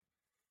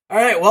All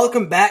right,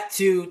 welcome back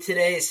to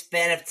today's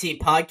FanFT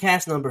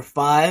podcast number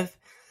 5.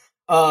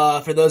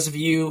 For those of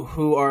you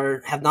who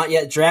have not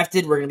yet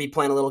drafted, we're going to be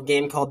playing a little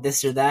game called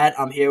This or That.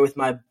 I'm here with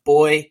my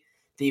boy,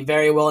 the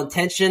very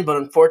well-intentioned, but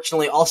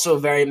unfortunately also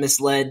very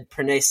misled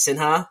Pranay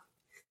Sinha.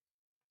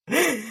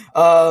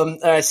 All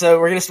right, so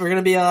we're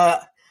gonna be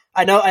I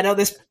know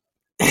this.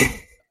 All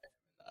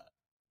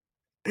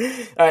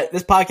right,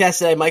 this podcast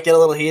today might get a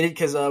little heated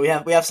because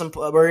we're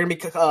going to be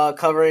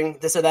covering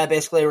this or that.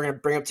 Basically, we're going to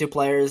bring up 2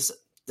 players,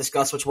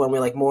 discuss which one we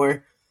like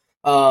more.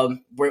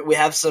 We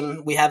have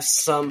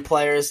some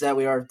players that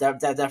we are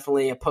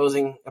definitely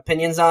opposing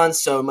opinions on,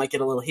 so it might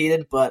get a little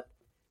heated, but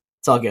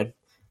it's all good.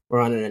 We're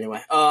on it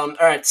anyway. All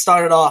right,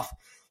 start it off.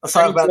 Let's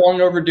talk about. It's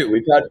long overdue.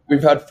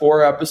 We've had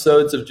 4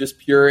 episodes of just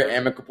pure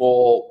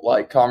amicable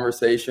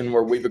conversation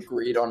where we've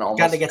agreed on almost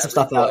got to get some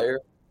stuff player.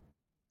 Out.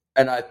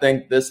 And I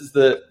think this is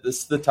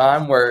the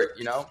time where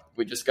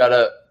we just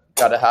gotta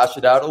hash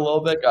it out a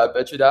little bit, gotta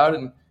bitch it out,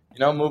 and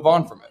move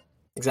on from it.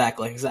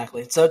 Exactly.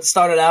 So to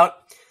start it out,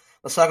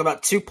 let's talk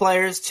about 2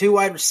 players, 2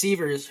 wide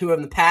receivers who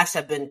in the past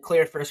have been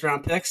clear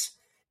first-round picks,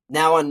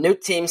 now on new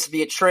teams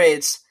via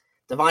trades.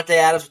 Davante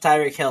Adams with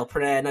Tyreek Hill.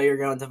 Pranay, I know you're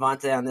going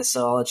Davante on this,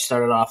 so I'll let you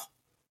start it off.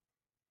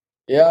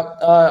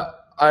 Yeah,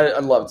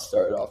 I'd love to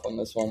start it off on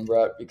this one,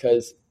 Brett,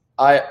 because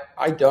I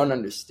don't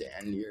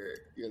understand your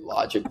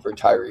logic for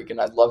Tyreek,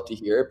 and I'd love to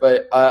hear it,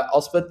 but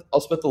I'll spit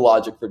the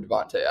logic for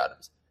Davante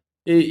Adams.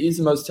 He's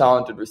the most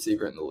talented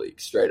receiver in the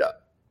league, straight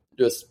up.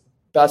 Just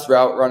best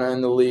route runner in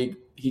the league.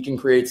 He can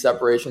create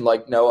separation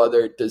like no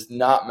other. It does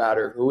not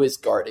matter who is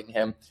guarding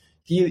him.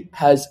 If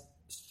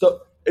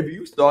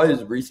you saw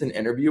his recent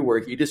interview where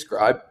he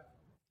described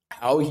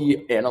how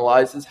he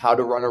analyzes how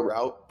to run a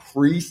route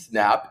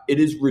pre-snap, it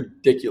is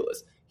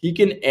ridiculous. He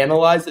can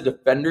analyze a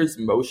defender's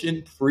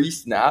motion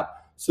pre-snap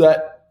so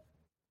that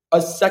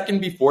a second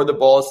before the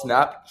ball is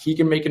snapped, he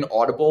can make an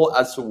audible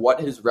as to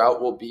what his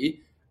route will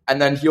be, and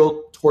then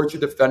he'll torch a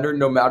defender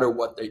no matter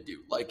what they do.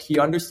 He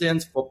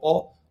understands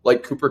football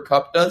like Cooper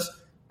Kupp does,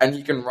 and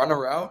he can run a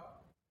route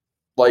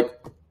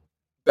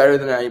better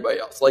than anybody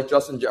else, like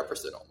Justin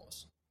Jefferson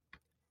almost.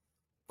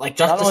 Like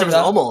Justin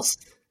Jefferson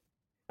almost.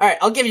 All right,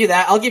 I'll give you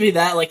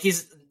that.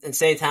 He's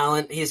insane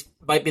talent. He's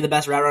might be the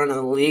best route runner in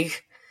the league.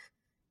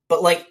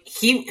 But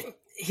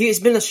he's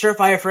been a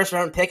surefire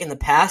first-round pick in the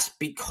past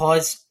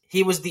because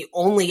he was the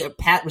only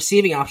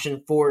receiving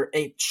option for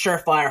a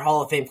surefire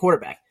Hall of Fame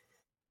quarterback.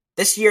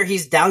 This year,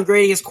 he's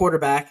downgrading his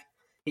quarterback.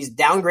 He's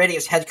downgrading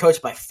his head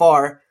coach by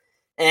far,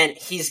 and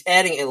he's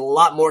adding a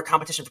lot more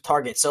competition for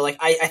targets. So,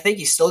 I think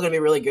he's still going to be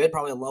really good,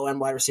 probably a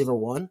low-end wide receiver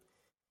 1.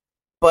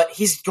 But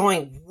he's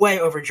going way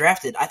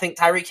overdrafted. I think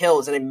Tyreek Hill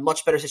is in a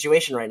much better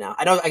situation right now.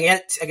 I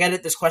get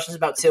it. There's questions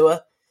about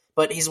Tua,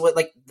 but he's with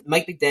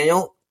Mike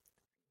McDaniel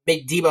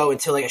made Debo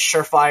into a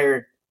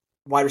surefire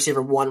wide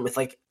receiver 1 with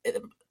a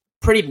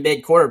pretty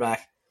mid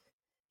quarterback.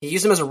 He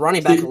used him as a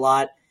running back a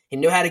lot. He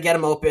knew how to get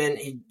him open.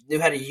 He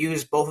knew how to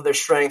use both of their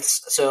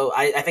strengths. So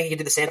I think he could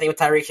do the same thing with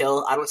Tyreek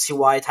Hill. I don't see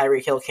why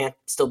Tyreek Hill can't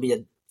still be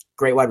a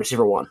great wide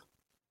receiver 1.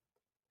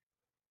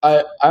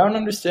 I don't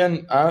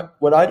understand.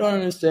 What I don't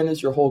understand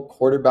is your whole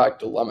quarterback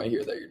dilemma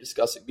here that you're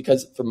discussing.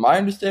 Because from my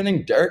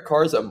understanding, Derek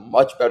Carr is a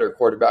much better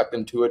quarterback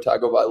than Tua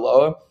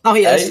Tagovailoa. Oh,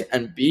 he is.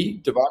 And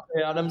B,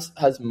 Davante Adams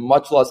has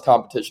much less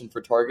competition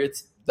for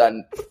targets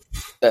than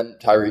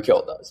Tyreek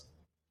Hill does.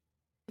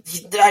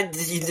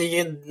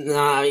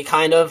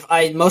 Kind of.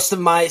 Most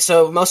of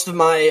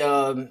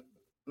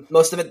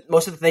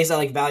the things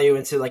I value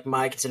into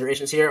my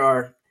considerations here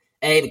are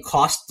the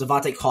cost.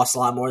 Davante costs a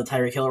lot more than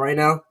Tyreek Hill right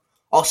now.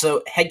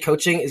 Also, head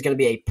coaching is going to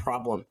be a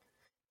problem.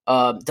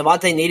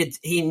 Davante needed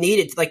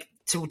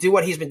to do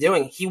what he's been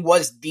doing. He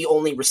was the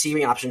only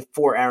receiving option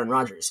for Aaron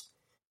Rodgers.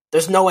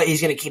 There's no way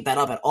he's going to keep that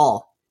up at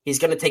all. He's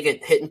going to take a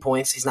hit in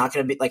points. He's not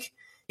going to be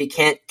he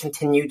can't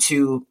continue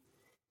to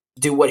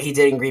do what he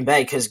did in Green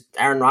Bay because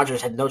Aaron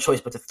Rodgers had no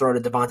choice but to throw to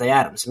Davante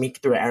Adams. He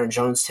threw to Aaron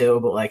Jones too,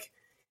 but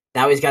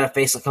now he's got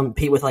to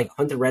compete with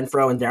Hunter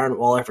Renfrow and Darren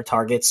Waller for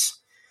targets.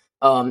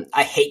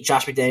 I hate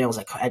Josh McDaniels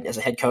as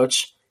a head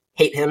coach.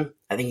 Hate him.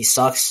 I think he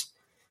sucks.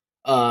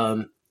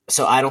 So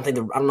I don't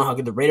know how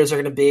good the Raiders are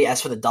going to be.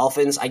 As for the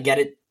Dolphins, I get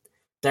it.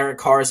 Derek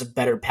Carr is a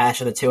better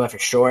passer than Tua for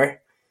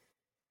sure.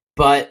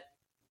 But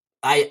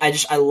I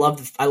love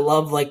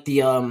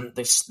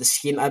the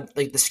scheme.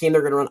 The scheme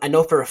they're going to run. I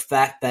know for a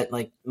fact that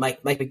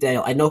Mike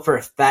McDaniel. I know for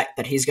a fact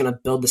that he's going to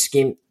build the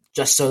scheme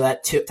just so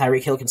that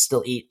Tyreek Hill can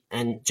still eat,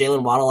 and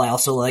Jalen Waddle I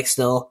also like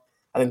still.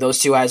 I think those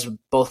 2 guys are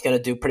both going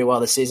to do pretty well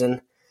this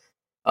season.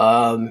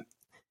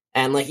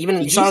 And even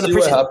Did you see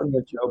what happened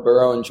with Joe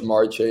Burrow and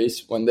Jamar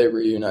Chase when they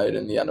reunited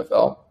in the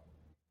NFL?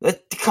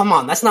 Come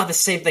on, that's not the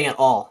same thing at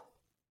all.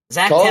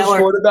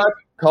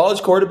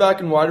 College quarterback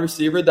and wide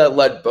receiver that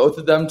led both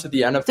of them to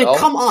the NFL. Dude,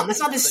 come on,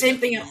 that's not the same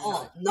thing at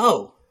all.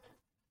 No.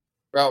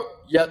 Bro,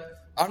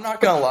 I'm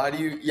not gonna lie to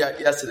you. Yeah,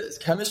 yes, it is.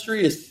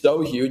 Chemistry is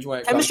so huge when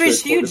it comes to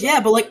huge,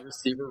 yeah, but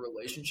receiver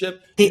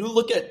relationship. You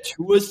look at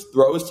Tua's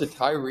throws to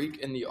Tyreek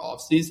in the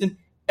offseason,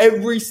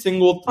 Every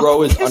single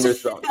throw is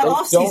underthrown. They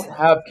don't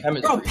have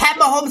chemistry. Bro, Pat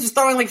Mahomes is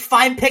throwing like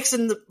 5 picks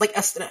in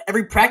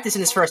every practice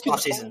in his first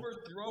offseason.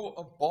 Overthrow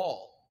a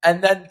ball,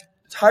 and then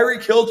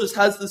Tyreek Hill just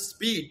has the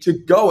speed to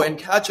go and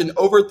catch an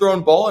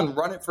overthrown ball and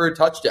run it for a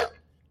touchdown.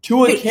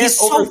 Tua can't he's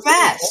so overthrow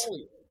fast. a ball.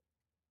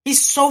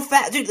 He's so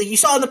fast, dude. Like you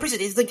saw in the preseason,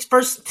 he's like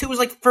Tua was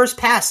like first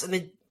pass in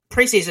the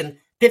preseason,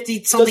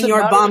 50-something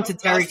yard bomb to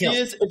Tyreek Hill.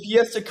 If he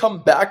has to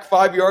come back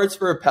 5 yards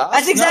for a pass,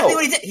 that's exactly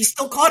what he did. He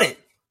still caught it.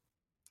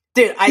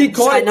 Dude, he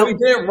caught it, but he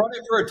didn't run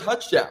it for a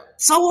touchdown.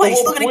 So what? The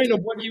whole point of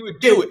what he would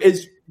do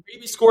is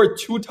maybe score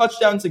 2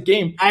 touchdowns a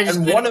game,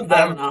 and one of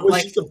them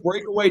was just a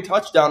breakaway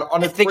touchdown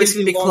on a crazy long. I think it's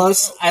going to be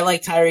close. Throw. I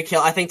like Tyreek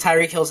Hill. I think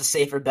Tyreek Hill's a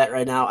safer bet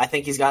right now. I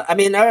think he's got. I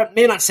mean,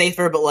 maybe not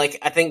safer, but like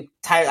I think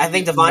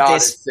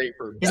Devontae's.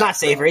 He's not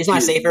safer. He's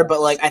not safer,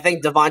 but like I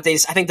think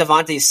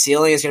Devontae's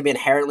ceiling is going to be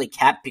inherently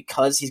capped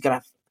because he's going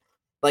to.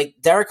 Like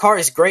Derek Carr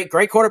is great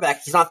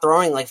quarterback. He's not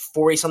throwing like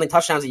 40-something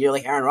touchdowns a year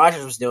like Aaron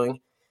Rodgers was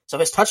doing. So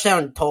his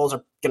touchdown totals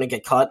are going to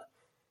get cut.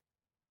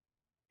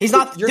 He's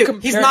not.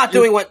 He's not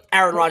doing what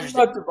Aaron Rodgers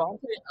did. Devontae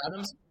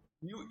Adams.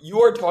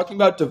 You are talking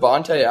about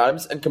Devontae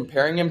Adams and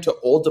comparing him to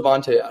old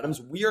Devontae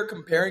Adams. We are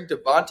comparing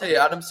Devontae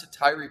Adams to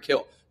Tyreek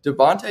Hill.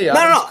 Devontae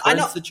Adams'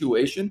 current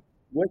situation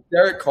with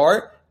Derek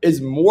Carr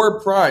is more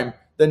prime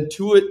than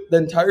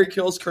Tyreek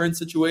Hill's current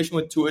situation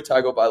with Tua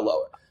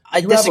Tagovailoa.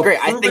 I disagree.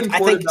 I think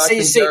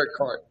Derek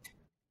Carr.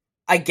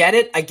 I get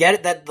it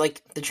that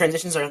like the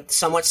transitions are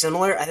somewhat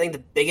similar. I think the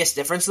biggest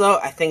difference though,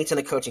 I think it's in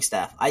the coaching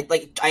staff. I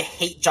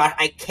hate Josh.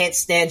 I can't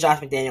stand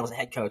Josh McDaniels as a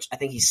head coach. I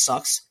think he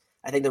sucks.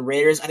 If the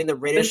Raiders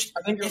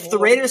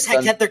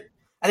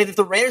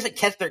had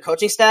kept their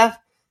coaching staff,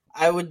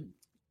 I would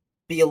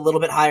be a little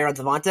bit higher on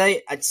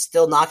Devontae. I'd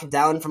still knock him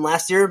down from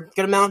last year a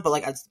good amount, but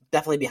like I'd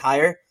definitely be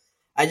higher.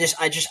 I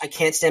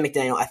can't stand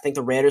McDaniel. I think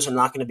the Raiders are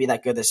not going to be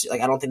that good this year.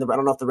 Like I don't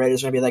know if the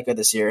Raiders are going to be that good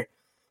this year.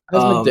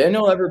 Has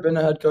McDaniel ever been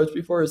a head coach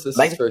before? Or is this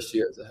his first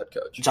year as a head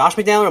coach? Josh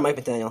McDaniel or Mike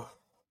McDaniel?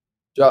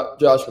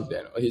 Josh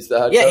McDaniel. He's the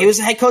head coach? Yeah, he was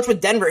the head coach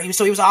with Denver. He was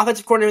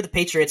offensive coordinator with the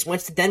Patriots,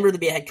 went to Denver to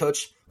be a head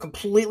coach,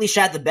 completely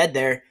shat the bed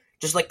there,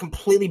 just like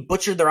completely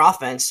butchered their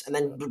offense, and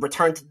then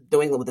returned to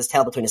doing it with his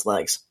tail between his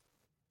legs.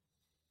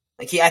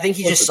 Like I think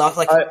he just sucked.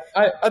 Like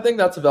I think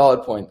that's a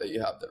valid point that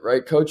you have there,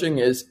 right? Coaching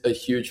is a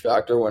huge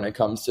factor when it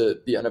comes to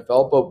the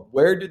NFL, but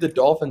where do the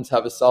Dolphins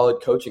have a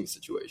solid coaching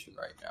situation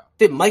right now?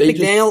 Dude, Mike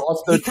McDaniel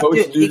lost their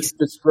coach due to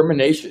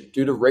discrimination,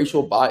 due to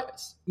racial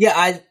bias. Yeah,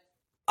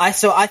 I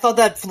thought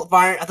that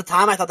at the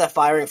time I thought that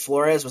firing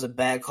Flores was a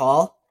bad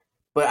call,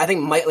 but I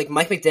think Mike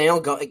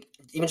McDaniel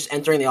even just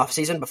entering the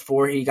offseason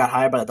before he got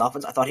hired by the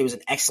Dolphins, I thought he was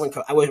an excellent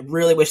coach. I would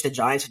really wish the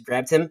Giants had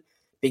grabbed him.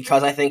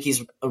 Because I think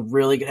he's a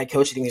really good head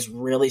coach. I think he's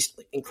really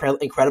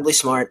incredibly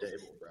smart.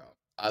 Dable, bro.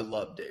 I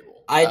love Dable.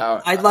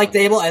 I like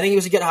Dable. I think he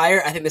was a good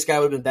hire. I think this guy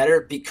would have been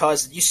better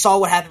because you saw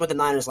what happened with the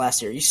Niners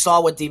last year. You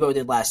saw what Debo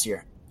did last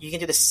year. You can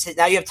do this.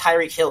 Now you have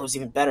Tyreek Hill, who's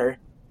even better.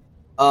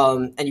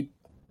 And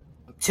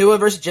Tua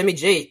versus Jimmy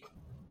G.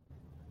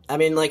 I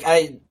mean, like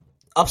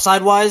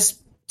upside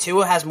wise,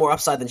 Tua has more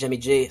upside than Jimmy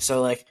G.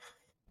 So like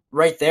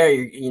right there,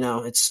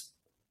 it's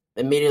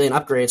immediately an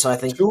upgrade. So I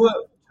think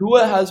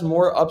Tua has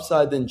more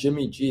upside than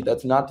Jimmy G.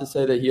 That's not to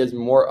say that he has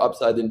more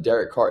upside than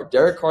Derek Carr.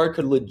 Derek Carr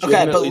could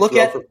legitimately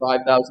throw for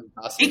 5,000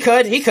 passes.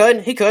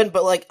 He could,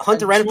 but like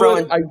Hunter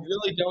Renfrow I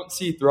really don't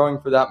see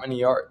throwing for that many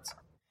yards.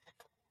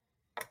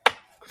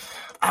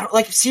 I don't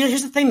like. See,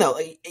 here's the thing though.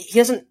 Like, he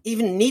doesn't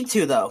even need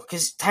to though,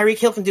 because Tyreek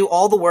Hill can do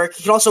all the work.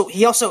 He's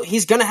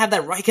gonna have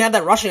that. He can have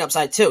that rushing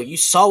upside too. You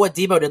saw what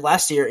Debo did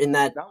last year in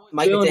that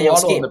Mike McDaniel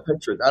scheme. In the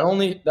picture. That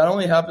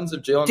only happens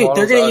if Jalen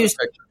Waddle's out of the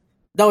picture.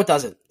 No, it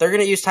doesn't. They're going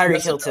to use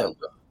Tyreek Hill too.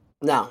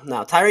 No.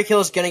 Tyreek Hill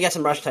is going to get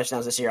some rushing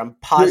touchdowns this year. I'm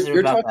positive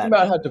about that. You're talking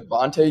about how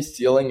Devontae's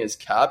ceiling is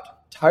capped.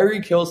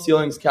 Tyreek Hill's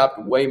ceiling is capped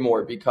way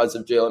more because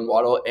of Jalen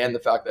Waddle and the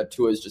fact that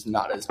Tua is just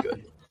not as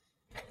good.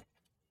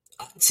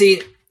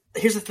 See,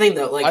 here's the thing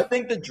though. Like, I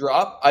think the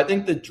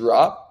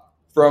drop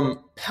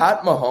from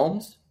Pat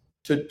Mahomes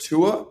to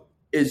Tua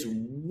is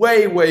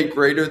way, way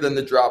greater than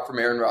the drop from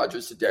Aaron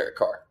Rodgers to Derek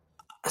Carr.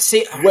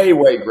 See, way,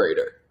 way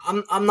greater.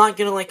 I'm not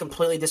gonna like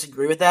completely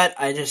disagree with that.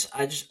 I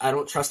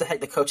don't trust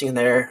the coaching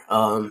there.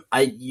 I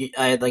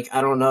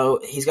don't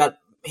know.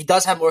 He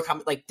does have more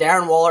like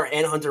Darren Waller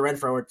and Hunter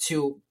Renfrow are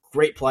two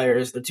great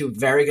players. They're two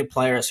very good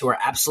players who are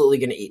absolutely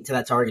going to eat into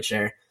that target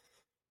share.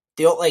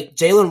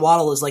 Jalen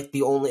Waddle is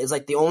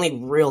the only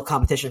real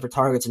competition for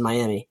targets in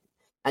Miami,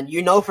 and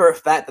you know for a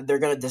fact that they're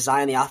going to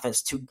design the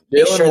offense to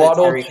make sure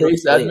Waddle, that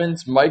Chase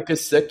Edmonds, Mike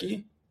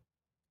Gesicki.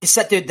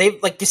 Dude,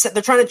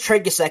 they're trying to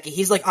trade Gesicki.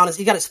 He's honest.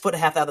 He got his foot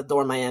half out the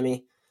door in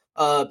Miami.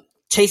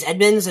 Chase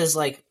Edmonds is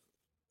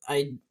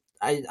I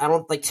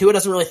don't like Tua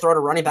doesn't really throw to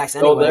running backs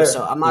anyway,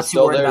 so I'm not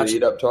too worried about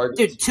it.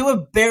 Dude, Tua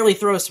barely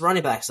throws to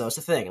running backs though. It's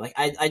the thing. Like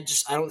I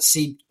don't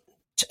see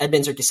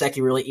Edmonds or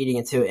Gesicki really eating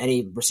into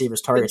any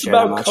receiver's target share.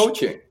 It's about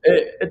coaching.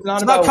 It's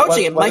not about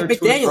coaching. Mike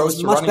McDaniel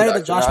is much better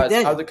than Josh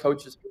McDaniel. How the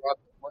coaches.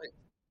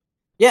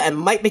 Yeah, and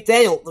Mike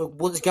McDaniel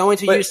was going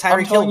to use I'm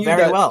Tyreek telling Hill you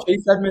very that well.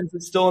 Chase Edmonds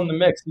is still in the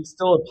mix. He's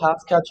still a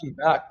pass catching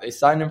back. They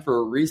signed him for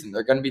a reason.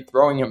 They're going to be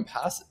throwing him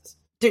passes.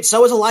 Dude,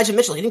 so was Elijah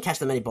Mitchell. He didn't catch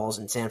that many balls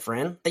in San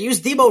Fran. They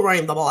used Debo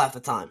running the ball half the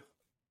time.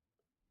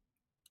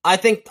 I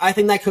think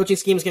that coaching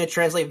scheme is going to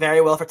translate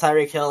very well for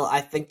Tyreek Hill.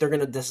 I think they're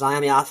going to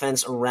design the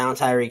offense around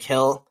Tyreek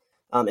Hill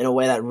in a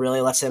way that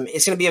really lets him.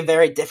 It's going to be a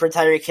very different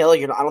Tyreek Hill. I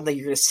don't think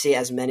you're going to see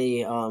as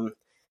many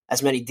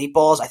deep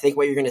balls. I think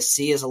what you're going to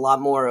see is a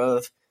lot more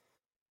of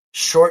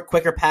short,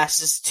 quicker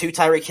passes to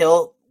Tyreek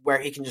Hill, where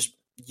he can just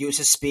use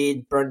his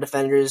speed, burn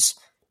defenders,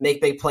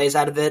 make big plays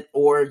out of it,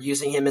 or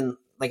using him in,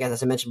 like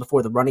as I mentioned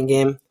before, the running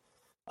game.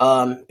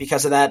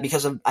 Because of that, I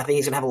think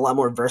he's going to have a lot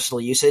more versatile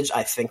usage.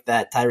 I think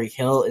that Tyreek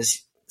Hill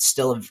is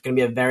still going to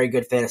be a very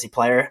good fantasy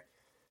player.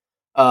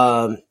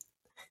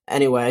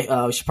 Anyway,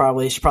 we should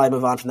probably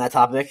move on from that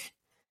topic.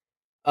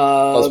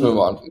 Let's move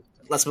on.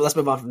 Let's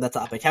move on from that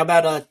topic. How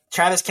about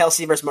Travis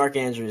Kelce versus Mark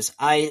Andrews?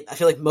 I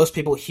feel like most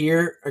people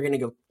here are going to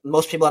go.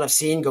 Most people that I've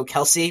seen go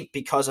Kelce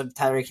because of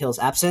Tyreek Hill's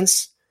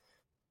absence.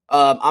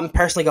 I'm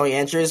personally going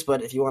Andrews,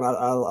 but if you want,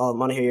 I'll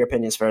want to hear your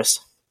opinions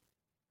first.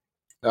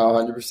 No,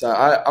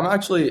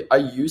 100%. I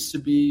used to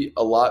be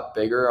a lot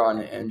bigger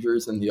on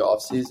Andrews in the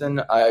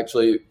offseason. I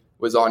actually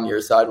was on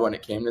your side when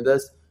it came to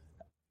this.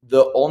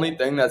 The only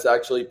thing that's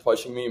actually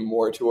pushing me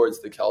more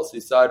towards the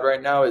Kelce side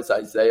right now is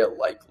Isaiah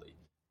Likely.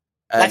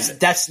 And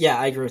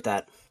I agree with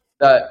that.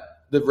 That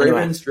the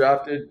Ravens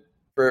drafted,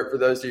 for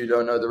those of you who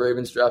don't know, the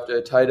Ravens drafted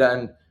a tight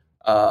end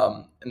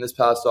in this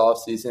past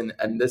offseason,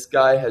 and this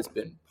guy has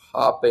been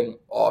popping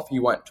off. He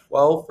went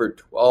 12 for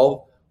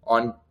 12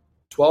 on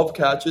 12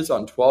 catches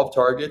on 12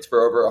 targets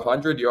for over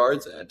 100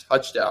 yards and a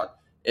touchdown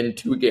in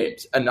 2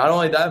 games. And not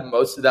only that,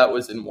 most of that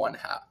was in one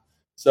half.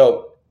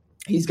 So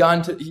he's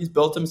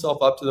built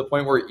himself up to the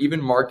point where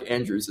even Mark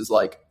Andrews is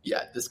like,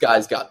 yeah, this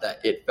guy's got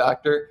that it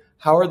factor.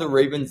 How are the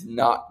Ravens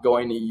not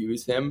going to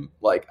use him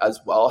as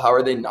well? How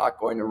are they not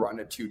going to run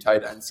a 2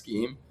 tight end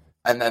scheme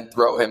and then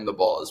throw him the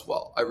ball as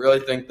well? I really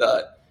think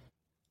that,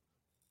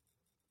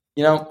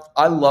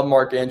 I love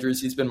Mark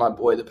Andrews. He's been my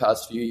boy the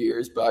past few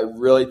years, but I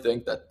really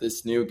think that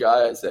this new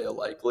guy, Isaiah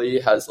Likely,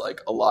 has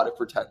a lot of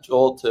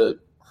potential to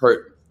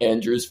hurt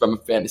Andrews from a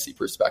fantasy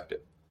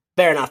perspective.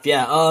 Fair enough,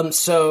 yeah.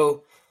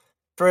 So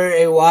for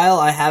a while,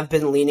 I have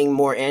been leaning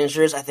more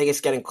Andrews. I think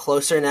it's getting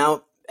closer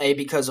now,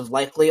 because of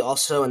Likely.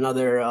 Also,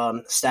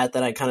 another stat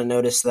that I kind of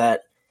noticed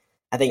that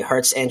I think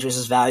hurts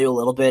Andrews' value a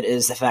little bit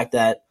is the fact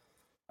that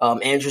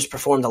Andrews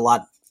performed a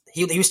lot.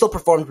 He still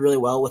performed really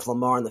well with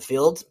Lamar in the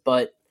field,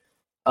 but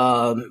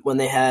when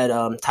they had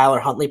Tyler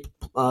Huntley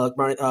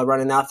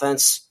running the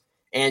offense,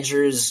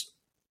 Andrews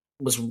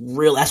was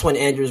real. That's when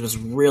Andrews was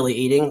really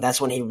eating.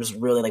 That's when he was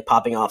really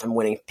popping off and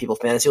winning people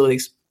fantasy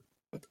leagues.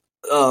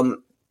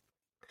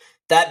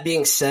 That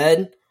being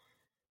said,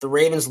 the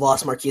Ravens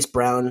lost Marquise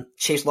Brown.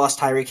 Chiefs lost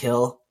Tyreek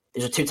Hill.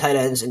 These are 2 tight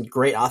ends and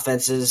great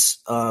offenses,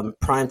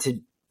 primed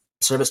to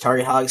serve as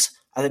target hogs.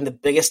 I think the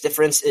biggest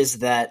difference is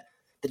that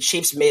the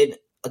Chiefs made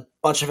a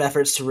bunch of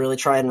efforts to really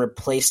try and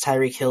replace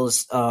Tyreek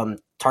Hill's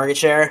target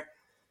share.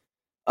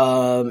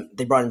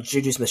 They brought in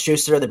Juju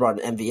Smith-Schuster. They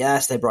brought in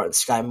MVS. They brought in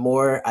Sky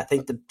Moore. I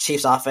think the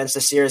Chiefs' offense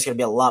this year is going to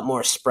be a lot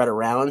more spread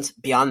around.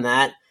 Beyond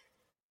that,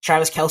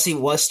 Travis Kelce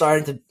was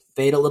starting to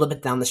fade a little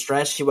bit down the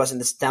stretch. He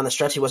wasn't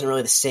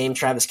really the same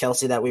Travis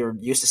Kelce that we were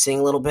used to seeing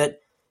a little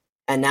bit.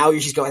 And now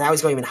he's going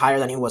even higher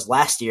than he was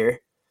last year.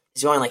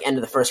 He's going end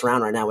of the first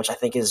round right now, which I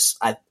think is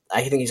I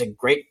think he's a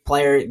great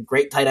player,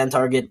 great tight end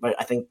target, but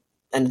I think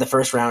end of the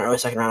first round, early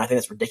second round, I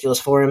think that's ridiculous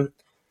for him.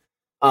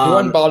 He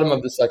went bottom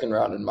of the second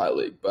round in my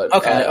league, but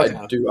okay.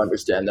 I do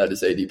understand that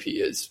his ADP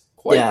is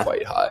quite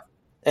high.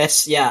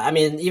 I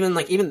mean,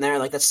 even there,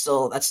 that's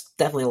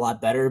definitely a lot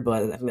better,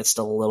 but I think it's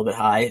still a little bit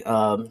high.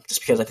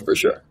 Just because I think for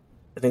sure.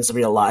 I think it's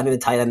going to be a lot. I mean, the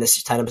tight end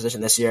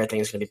position this year, I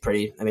think it's going to be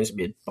pretty. I think it's going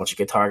to be a bunch of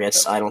good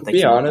targets. I don't think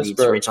to be honest,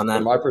 to reach on that.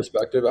 From my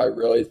perspective, I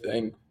really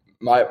think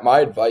my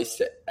advice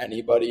to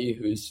anybody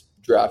who's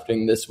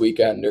drafting this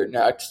weekend or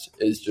next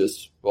is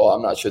just,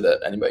 I'm not sure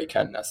that anybody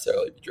can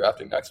necessarily be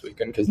drafting next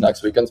weekend because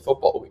next weekend's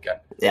football weekend.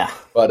 Yeah.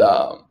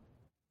 But,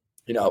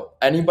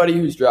 anybody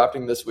who's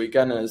drafting this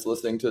weekend and is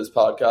listening to this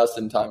podcast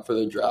in time for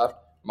the draft,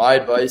 my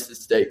advice is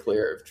stay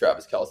clear of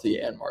Travis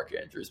Kelce and Mark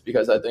Andrews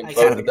because I think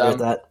both of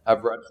them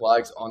have red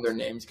flags on their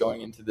names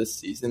going into this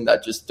season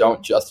that just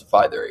don't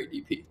justify their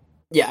ADP.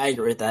 Yeah, I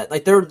agree with that.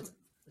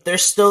 They're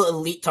still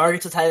elite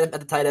targets at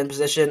the tight end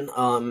position.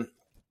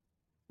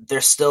 They're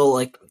still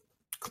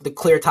the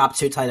clear top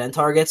 2 tight end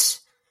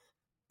targets.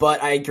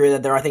 But I agree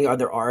that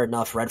there are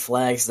enough red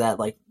flags that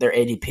their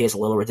ADP is a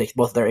little ridiculous.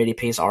 Both their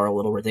ADPs are a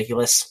little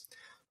ridiculous.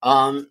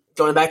 Going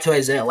back to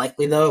Isaiah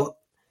Likely though,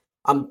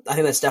 I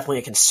think that's definitely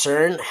a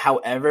concern.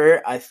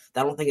 However, I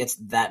don't think it's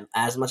that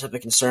as much of a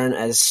concern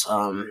as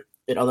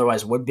it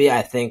otherwise would be.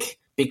 I think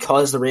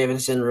because the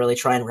Ravens didn't really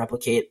try and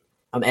replicate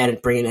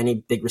and bring in any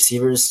big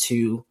receivers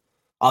to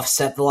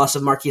offset the loss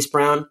of Marquise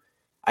Brown,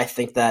 I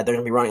think that they're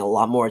going to be running a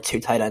lot more 2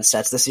 tight end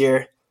sets this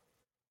year.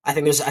 I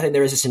think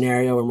there is a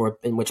scenario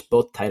in which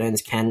both tight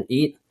ends can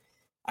eat.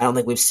 I don't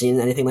think we've seen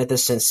anything like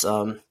this since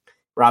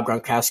Rob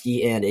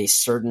Gronkowski and a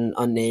certain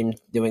unnamed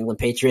New England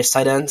Patriots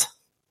tight end.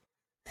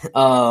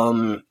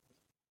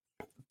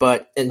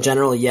 But in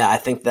general, yeah, I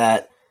think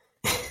that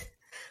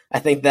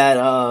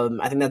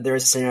there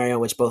is a scenario in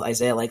which both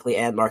Isaiah Likely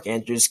and Mark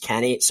Andrews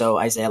can eat. So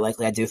Isaiah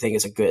Likely, I do think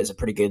is a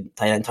pretty good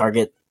tight end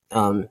target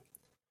down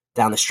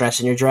the stretch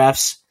in your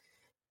drafts.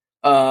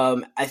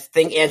 I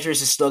think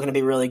Andrews is still going to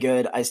be really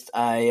good.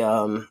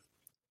 I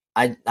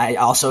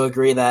also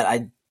agree that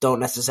I don't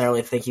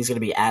necessarily think he's going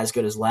to be as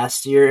good as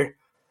last year.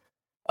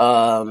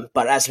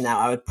 But as of now,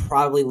 I would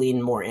probably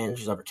lean more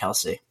Andrews over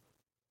Kelsey.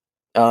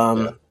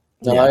 I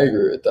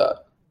agree with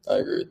that.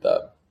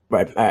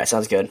 Right. All right.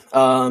 Sounds good.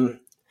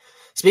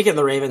 Speaking of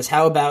the Ravens,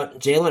 how about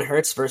Jalen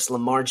Hurts versus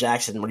Lamar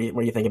Jackson? What do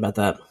you think about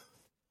that?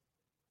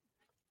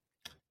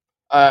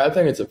 I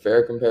think it's a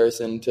fair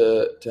comparison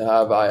to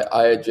have.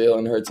 I had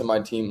Jalen Hurts on my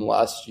team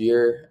last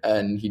year,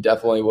 and he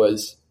definitely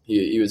was.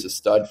 He was a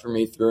stud for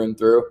me through and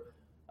through.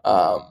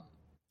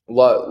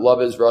 Love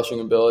his rushing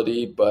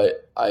ability,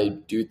 but I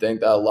do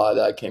think that a lot of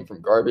that came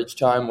from garbage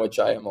time, which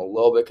I am a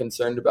little bit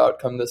concerned about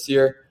come this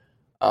year.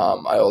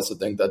 I also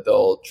think that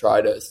they'll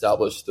try to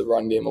establish the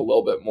run game a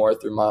little bit more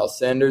through Miles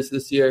Sanders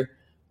this year.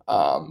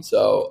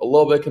 So a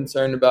little bit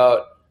concerned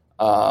about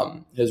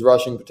his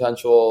rushing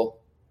potential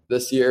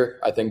this year.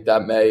 I think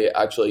that may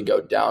actually go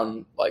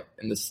down like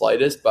in the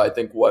slightest, but I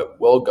think what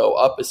will go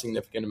up a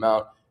significant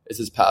amount is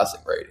his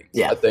passing ratings.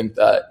 Yeah. I think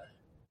that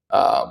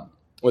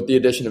with the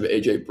addition of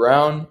A.J.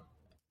 Brown,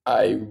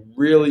 I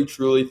really,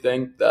 truly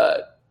think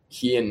that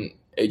he and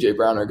A.J.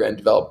 Brown are going to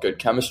develop good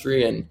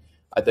chemistry, and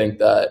I think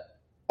that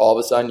all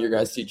of a sudden you're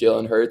going to see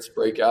Jalen Hurts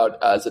break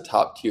out as a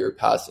top-tier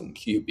passing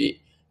QB.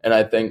 And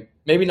I think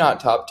maybe not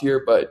top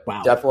tier, but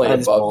definitely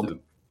above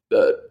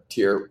the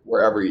tier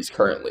wherever he's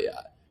currently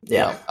at.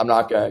 Yeah. You know, I'm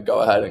not going to go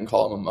ahead and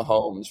call him a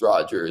Mahomes,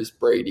 Rodgers,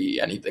 Brady,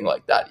 anything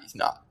like that. He's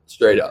not,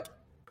 straight up.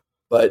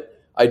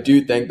 But I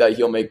do think that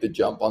he'll make the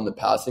jump on the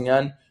passing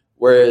end,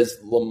 whereas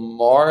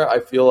Lamar, I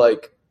feel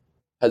like,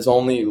 has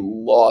only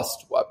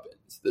lost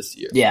weapons this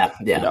year. Yeah.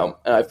 You know?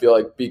 And I feel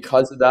like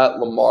because of that,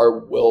 Lamar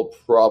will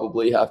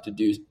probably have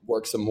to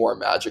work some more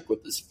magic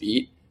with his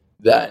feet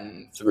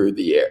than through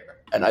the air.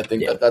 And I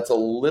think that that's a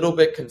little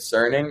bit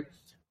concerning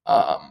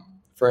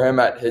for him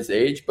at his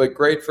age, but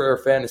great for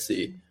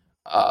fantasy.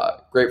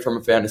 Great from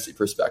a fantasy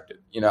perspective,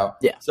 you know?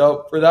 Yeah.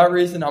 So for that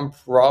reason, I'm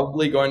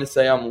probably going to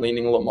say I'm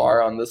leaning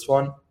Lamar on this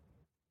one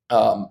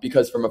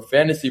because from a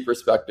fantasy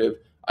perspective,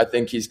 I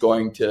think he's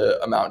going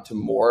to amount to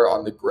more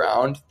on the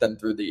ground than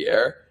through the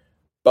air.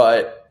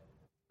 But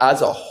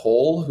as a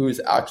whole,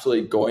 who's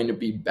actually going to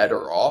be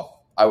better off,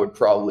 I would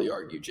probably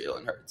argue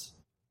Jalen Hurts.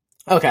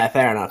 Okay,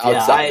 fair enough.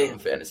 Outside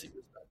of fantasy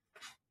perspective.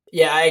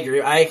 Yeah, I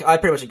agree. I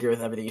pretty much agree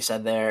with everything you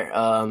said there.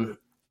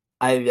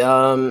 These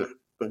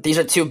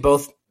are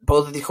both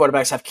of these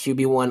quarterbacks have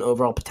QB1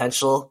 overall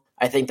potential.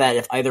 I think that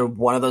if either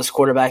one of those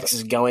quarterbacks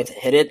is going to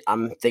hit it,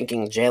 I'm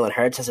thinking Jalen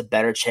Hurts has a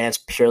better chance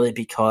purely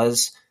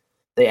because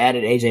they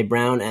added A.J.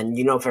 Brown, and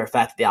you know for a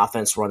fact the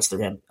offense runs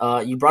through him.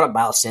 You brought up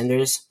Miles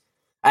Sanders.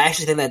 I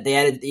actually think that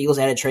the Eagles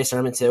added Trey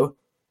Sermon too.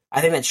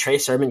 I think that Trey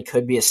Sermon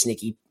could be a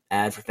sneaky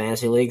add for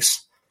fantasy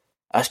leagues,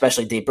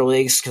 especially deeper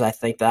leagues, because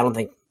I don't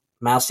think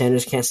Miles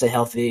Sanders can't stay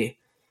healthy.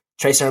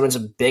 Trey Sermon's a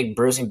big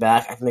bruising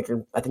back. I think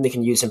they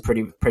can use him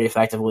pretty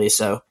effectively.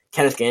 So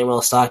Kenneth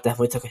Gainwell's stock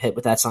definitely took a hit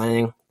with that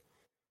signing.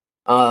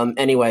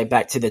 Anyway,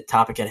 back to the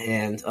topic at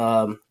hand.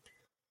 I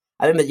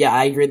think that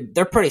I agree.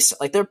 They're pretty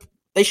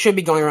they should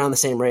be going around the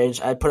same range.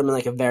 I'd put them in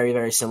like a very,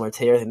 very similar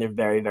tier. I think they're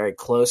very, very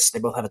close. They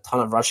both have a ton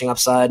of rushing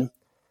upside.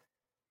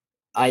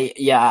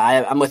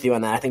 I'm with you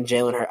on that. I think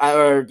Jalen Hurts,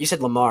 or you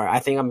said Lamar. I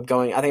think I'm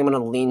going to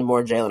lean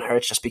more Jalen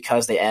Hurts just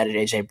because they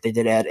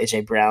did add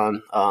AJ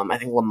Brown. I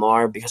think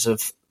Lamar, because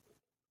of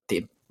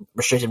the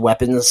restricted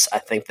weapons, I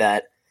think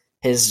that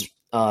his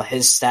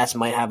stats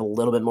might have a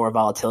little bit more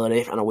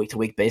volatility on a week to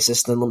week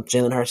basis than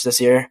Jalen Hurts this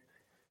year.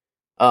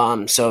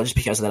 So just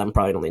because of that, I'm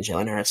probably going to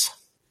lean Jalen Hurts.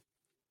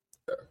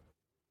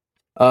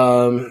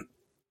 All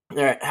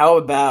right, how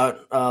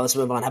about, let's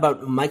move on. How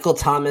about Michael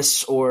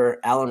Thomas or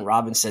Allen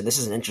Robinson? This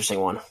is an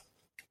interesting one.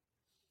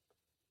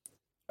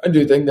 I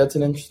do think that's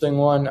an interesting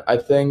one.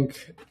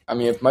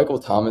 If Michael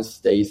Thomas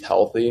stays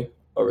healthy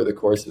over the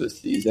course of the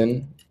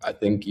season, I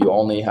think you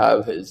only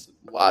have his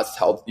last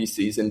healthy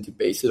season to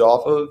base it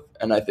off of.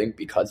 And I think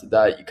because of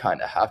that, you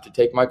kind of have to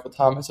take Michael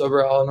Thomas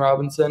over Allen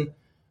Robinson,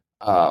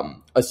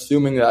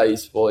 assuming that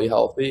he's fully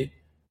healthy.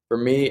 For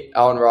me,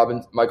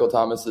 Michael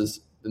Thomas is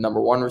the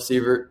number one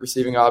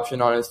receiving option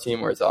on his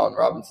team, whereas Allen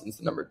Robinson's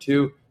the number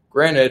two.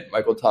 Granted,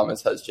 Michael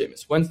Thomas has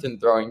Jameis Winston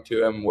throwing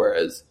to him,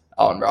 whereas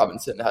Allen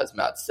Robinson has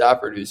Matt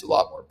Stafford, who's a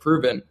lot more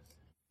proven.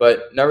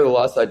 But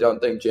nevertheless, I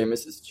don't think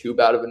Jameis is too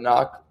bad of a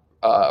knock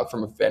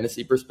from a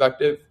fantasy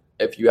perspective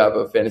if you have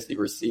a fantasy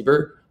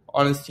receiver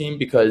on his team,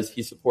 because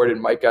he supported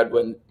Mike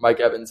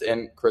Evans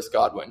and Chris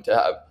Godwin to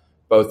have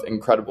both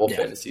incredible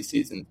fantasy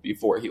seasons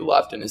before he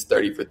left in his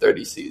 30 for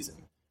 30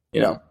 season.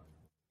 You know?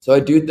 So I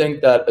do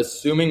think that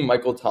assuming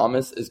Michael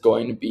Thomas is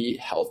going to be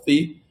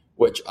healthy,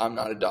 which I'm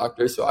not a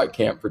doctor, so I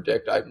can't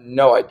predict. I have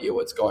no idea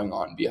what's going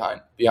on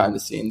behind the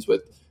scenes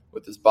with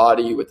with his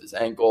body, with his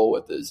ankle,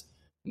 with his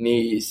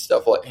knees,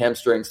 stuff like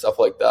hamstring, stuff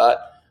like that.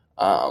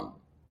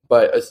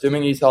 But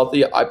assuming he's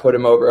healthy, I put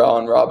him over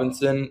Allen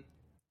Robinson.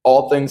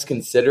 All things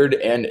considered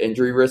and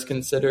injury risk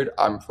considered,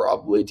 I'm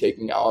probably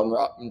taking Allen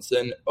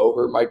Robinson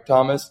over Mike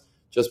Thomas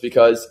just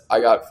because I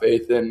got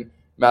faith in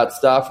Matt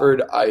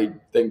Stafford. I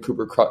think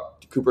Cooper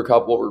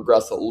Kupp will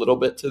regress a little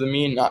bit to the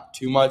mean, not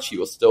too much. He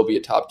will still be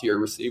a top-tier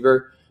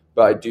receiver,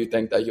 but I do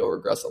think that he'll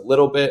regress a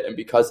little bit, and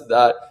because of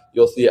that,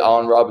 you'll see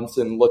Allen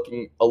Robinson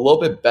looking a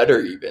little bit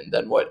better even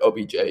than what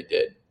OBJ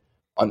did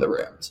on the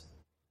Rams.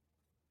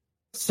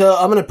 So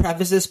I'm going to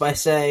preface this by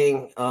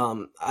saying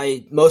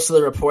most of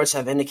the reports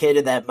have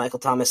indicated that Michael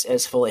Thomas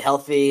is fully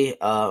healthy.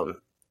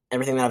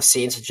 Everything that I've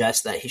seen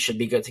suggests that he should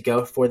be good to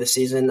go for the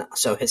season,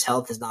 so his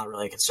health is not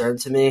really a concern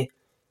to me.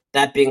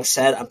 That being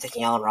said, I'm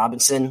taking Allen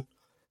Robinson.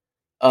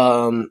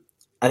 I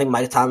think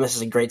Michael Thomas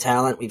is a great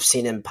talent. We've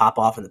seen him pop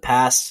off in the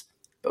past,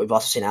 but we've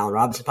also seen Allen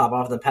Robinson pop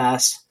off in the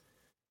past.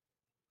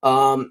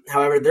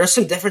 However, there's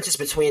some differences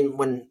between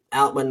when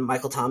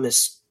Michael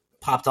Thomas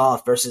popped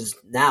off versus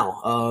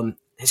now.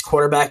 His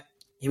quarterback,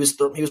 he was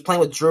playing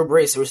with Drew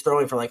Brees, who was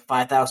throwing for like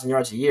 5,000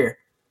 yards a year.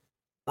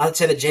 Not to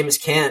say that Jameis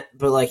can't,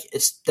 but like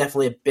it's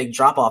definitely a big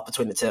drop off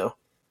between the two.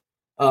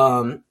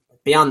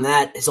 Beyond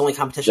that, his only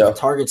competition for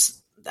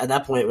targets at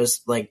that point was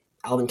like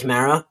Alvin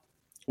Kamara.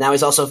 Now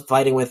he's also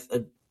fighting with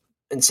an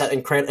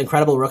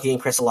incredible rookie in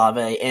Chris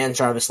Olave and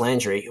Jarvis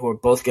Landry, who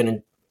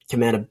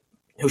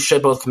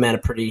should both command a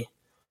pretty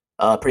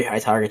high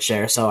target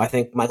share. So I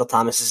think Michael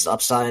Thomas's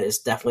upside is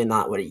definitely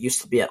not what it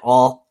used to be at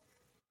all.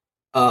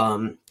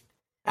 Allen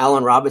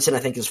Robinson, I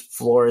think his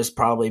floor is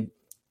probably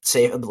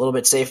a little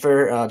bit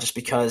safer, just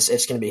because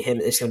it's going to be him.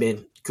 It's going to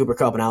be Cooper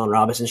Kupp and Allen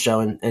Robinson show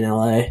in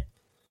LA.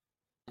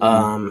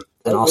 And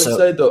I also would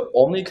say the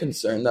only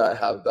concern that I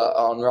have about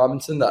Allen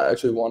Robinson that I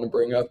actually want to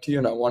bring up to you,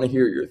 and I want to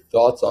hear your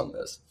thoughts on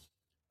this,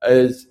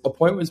 is a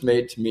point was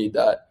made to me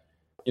that,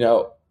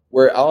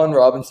 where Allen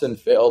Robinson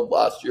failed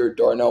last year,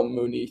 Darnell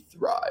Mooney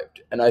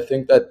thrived. And I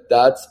think that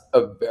that's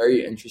a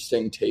very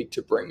interesting take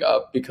to bring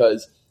up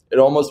because it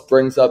almost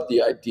brings up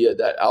the idea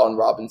that Allen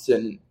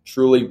Robinson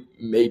truly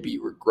may be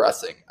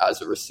regressing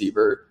as a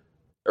receiver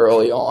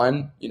early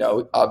on.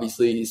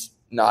 Obviously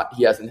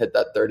he hasn't hit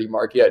that 30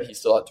 mark yet. He's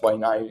still at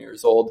 29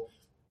 years old.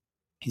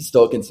 He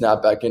still can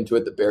snap back into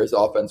it. The Bears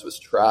offense was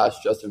trash.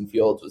 Justin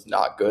Fields was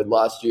not good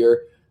last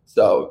year.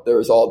 So there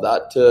was all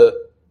that to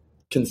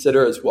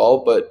consider as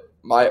well. But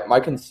my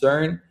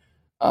concern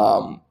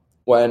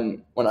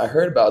when I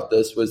heard about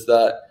this was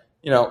that,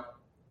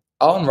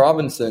 Allen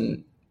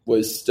Robinson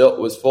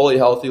was fully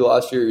healthy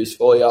last year. He was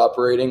fully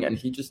operating, and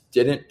he just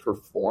didn't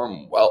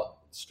perform well.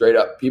 Straight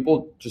up,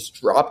 people just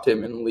dropped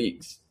him in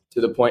leagues to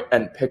the point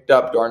and picked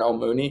up Darnell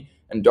Mooney,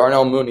 and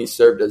Darnell Mooney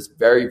served as a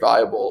very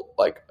viable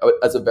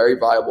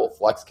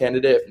flex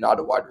candidate, if not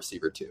a wide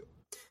receiver too.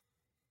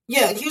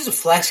 Yeah, he was a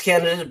flex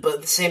candidate, but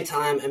at the same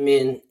time, I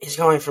mean, he's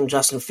going from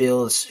Justin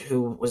Fields,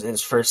 who was in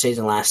his first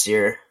season last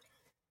year,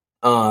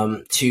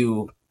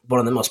 to one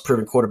of the most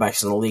proven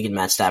quarterbacks in the league in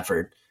Matt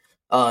Stafford.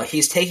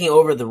 He's taking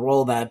over the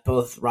role that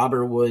both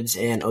Robert Woods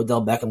and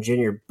Odell Beckham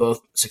Jr.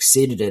 both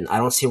succeeded in. I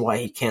don't see why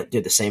he can't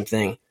do the same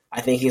thing.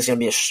 I think he can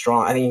be a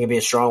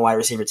strong wide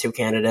receiver 2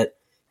 candidate.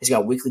 He's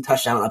got weekly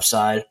touchdown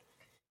upside.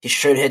 He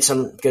should hit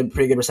some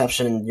pretty good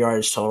reception and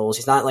yardage totals.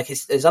 He's not like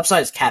his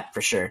upside is capped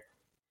for sure.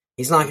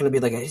 He's not going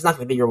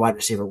to be your wide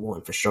receiver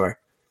 1 for sure.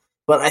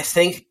 But I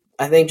think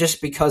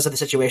just because of the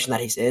situation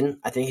that he's in,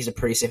 I think he's a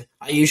pretty safe.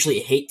 I usually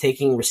hate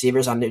taking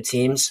receivers on new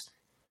teams,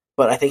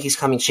 but I think he's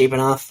coming cheap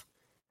enough.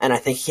 And I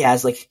think he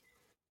has like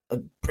a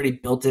pretty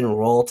built-in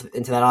role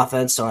into that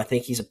offense, so I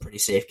think he's a pretty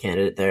safe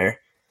candidate there.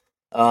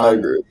 I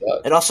agree with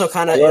that. It also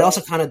kind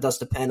of does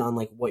depend on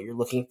like what you're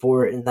looking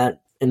for in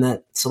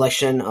that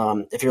selection.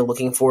 If you're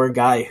looking for a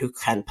guy who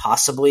can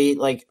possibly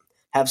like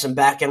have some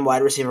back-end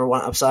wide receiver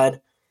 1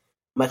 upside,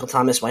 Michael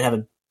Thomas might have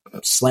a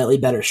slightly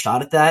better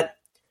shot at that.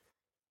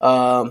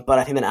 But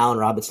I think that Allen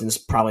Robinson is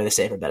probably the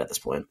safer bet at this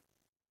point.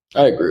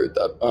 I agree with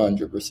that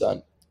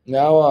 100%.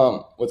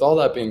 Now, with all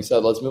that being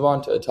said, let's move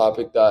on to a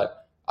topic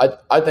that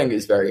I think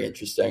is very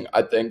interesting.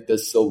 I think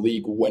this is a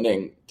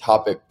league-winning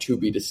topic to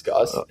be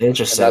discussed. Oh,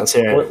 interesting. And that's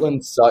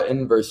Cortland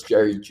Sutton versus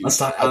Jerry Judy.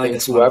 I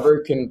think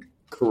whoever can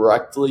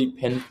correctly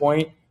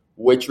pinpoint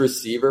which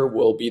receiver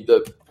will be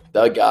the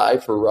guy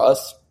for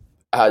us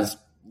has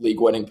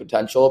league-winning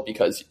potential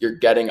because you're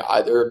getting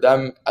either of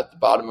them at the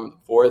bottom of the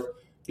 4th,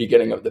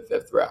 beginning of the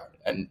 5th round.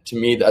 And to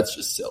me, that's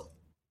just silly.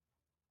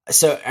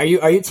 So are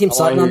you Team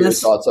Sutton on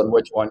this? Your thoughts on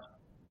which one?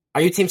 Are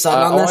you Team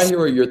Sutton on this? I want to hear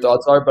what your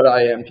thoughts are, but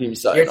I am Team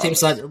Sutton. You're Team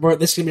Sutton.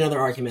 This is going to be another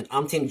argument.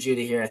 I'm Team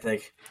Judy here, I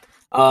think.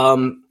 All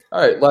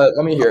right, let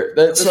me hear it.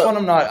 This one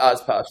I'm not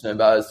as passionate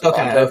about as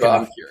Devontae, but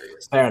I'm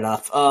curious. Fair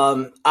enough.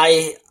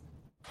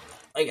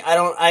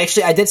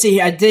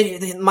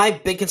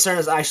 My big concern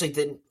is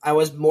I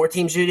was more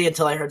Team Judy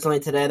until I heard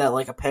something today that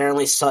like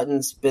apparently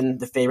Sutton's been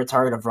the favorite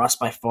target of Russ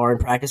by far in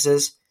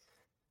practices.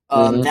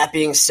 That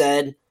being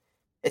said,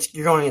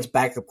 you're going against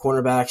backup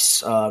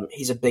cornerbacks.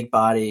 He's a big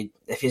body.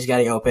 If he's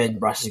getting open,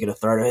 Russ is going to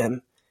throw to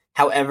him.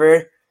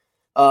 However,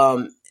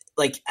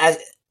 like as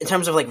in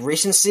terms of like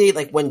recency,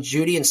 like when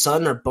Judy and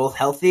Sutton are both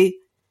healthy,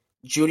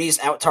 Judy's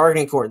out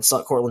targeting Cortland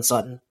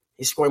Sutton.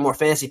 He's scoring more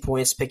fantasy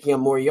points, picking up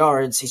more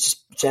yards. He's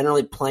just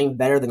generally playing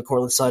better than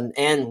Cortland Sutton.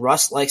 And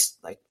Russ likes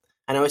like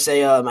I know it's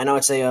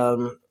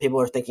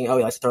people are thinking, oh,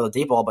 he likes to throw the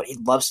deep ball, but he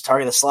loves to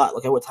target the slot.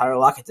 Look at what Tyler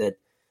Lockett did.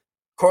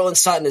 Cortland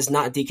Sutton is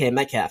not DK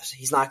Metcalf.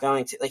 He's not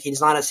going to like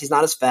he's not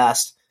as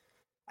fast.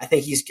 I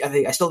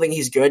still think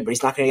he's good, but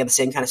he's not going to get the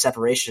same kind of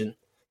separation.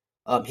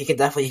 He can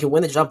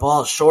win the jump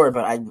ball, sure,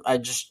 but I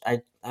think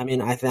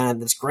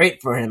that's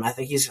great for him. I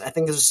think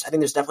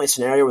there's definitely a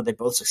scenario where they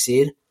both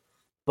succeed,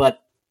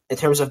 but in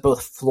terms of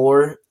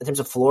floor,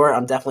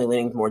 I'm definitely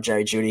leaning more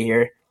Jerry Jeudy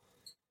here.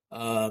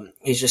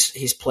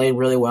 He's played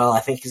really well. I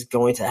think he's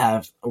going to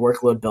have a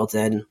workload built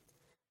in.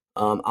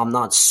 I'm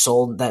not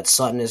sold that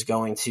Sutton is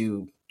going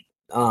to.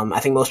 I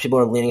think most people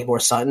are leaning more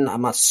Sutton.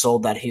 I'm not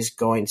sold that he's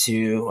going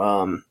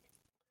to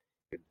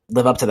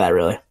live up to that,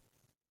 really.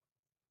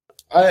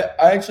 I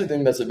actually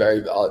think that's a very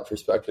valid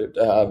perspective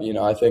to have.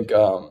 I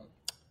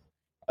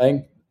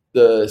think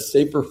the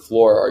safer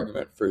floor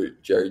argument for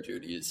Jerry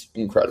Jeudy is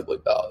incredibly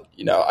valid.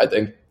 I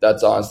think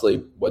that's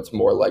honestly what's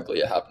more likely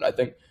to happen. I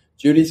think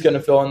Judy's going to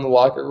fill in the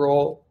Lockett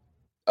role.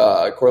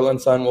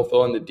 Cortland Sutton will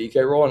fill in the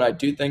DK role, and I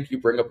do think you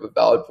bring up a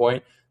valid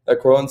point that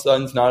Cortland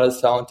Sutton's not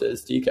as talented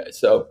as DK.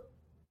 So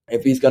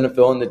if he's going to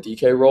fill in the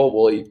DK role,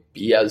 will he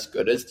be as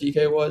good as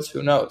DK was?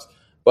 Who knows?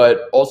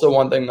 But also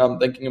one thing I'm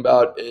thinking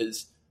about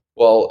is,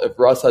 well, if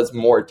Russ has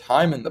more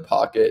time in the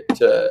pocket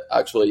to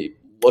actually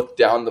look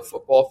down the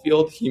football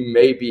field, he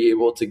may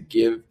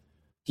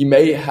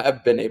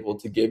have been able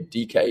to give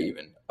DK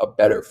even a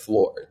better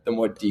floor than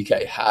what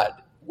DK had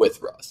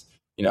with Russ.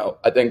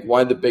 I think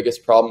one of the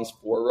biggest problems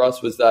for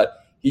Russ was that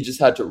he just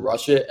had to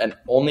rush it, and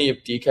only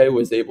if DK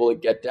was able to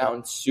get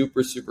down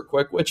super, super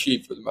quick, which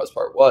he for the most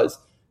part was,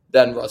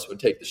 then Russ would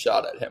take the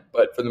shot at him.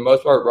 But for the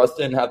most part, Russ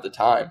didn't have the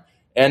time,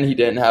 and he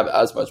didn't have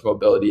as much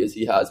mobility as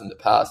he has in the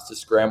past to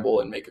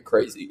scramble and make a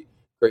crazy,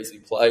 crazy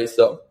play.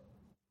 So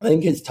I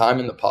think his time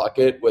in the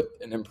pocket with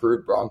an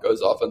improved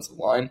Broncos offensive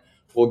line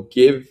will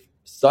give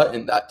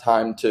Sutton that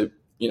time to,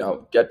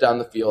 get down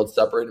the field,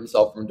 separate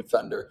himself from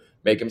defender,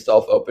 make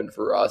himself open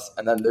for Russ,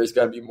 and then there's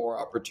going to be more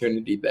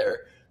opportunity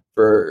there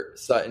for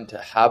Sutton to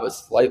have a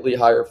slightly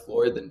higher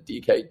floor than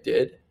DK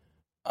did.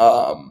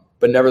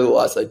 But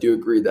nevertheless, I do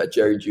agree that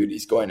Jerry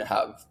Jeudy's going to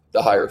have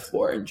the higher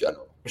floor in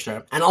general. For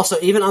sure. And also,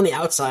 even on the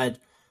outside,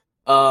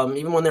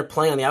 even when they're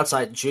playing on the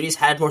outside, Judy's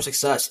had more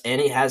success, and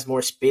he has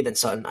more speed than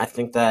Sutton. I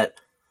think that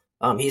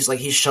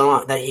he's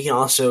shown that he can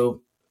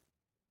also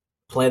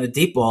play the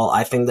deep ball.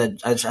 I think that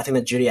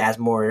Jeudy has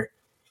more.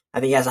 I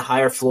think he has a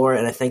higher floor,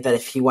 and I think that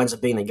if he winds up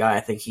being the guy,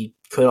 I think he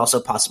could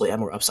also possibly have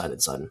more upside than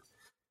Sutton.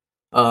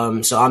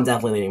 So I'm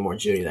definitely leaning more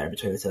Jeudy there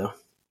between the two.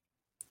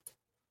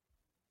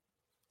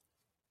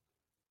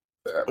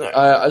 Fair.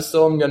 I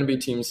still am going to be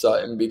Team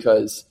Sutton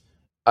because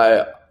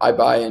I'm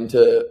buying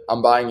into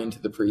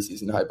the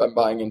preseason hype. I'm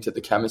buying into the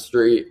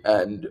chemistry,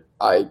 and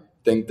I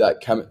think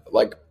that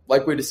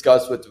like we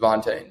discussed with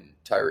Devontae and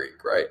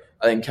Tyreek, right?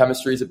 I think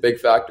chemistry is a big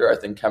factor. I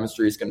think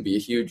chemistry is going to be a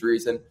huge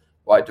reason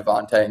why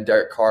Devontae and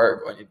Derek Carr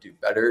are going to do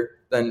better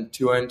than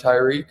Tua and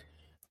Tyreek.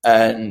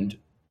 And,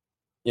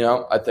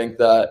 I think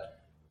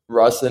that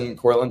Russ and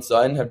Cortland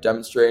Sutton have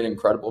demonstrated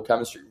incredible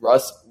chemistry.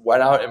 Russ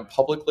went out and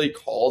publicly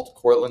called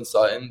Cortland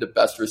Sutton the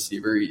best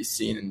receiver he's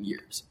seen in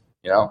years.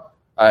 Who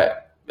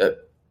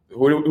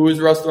was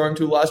Russ throwing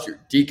to last year?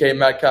 DK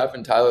Metcalf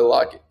and Tyler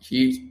Lockett.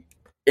 He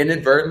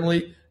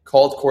inadvertently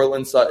called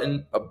Cortland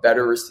Sutton a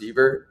better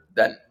receiver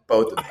than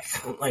both of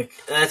them.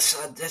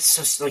 That's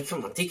just like,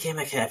 come on. DK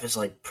Metcalf is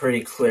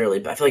pretty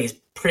clearly, I feel like he's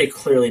pretty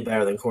clearly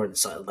better than Cortland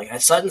Sutton.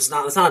 Sutton's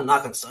not. It's not a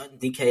knock on Sutton.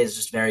 DK is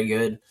just very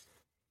good.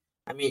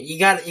 I mean, you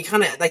kind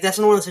of that's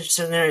one of those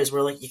scenarios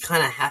where you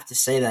kind of have to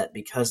say that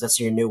because that's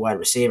your new wide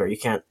receiver. You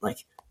can't what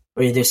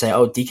do you do? Say,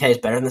 oh, DK is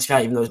better than this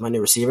guy, even though he's my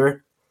new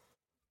receiver.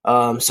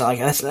 So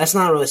that's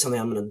not really something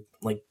I'm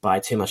gonna buy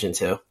too much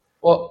into.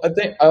 Well,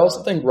 I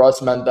also think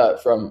Russ meant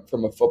that from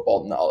a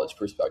football knowledge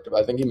perspective.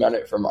 I think he meant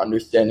it from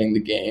understanding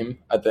the game.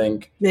 I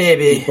think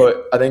maybe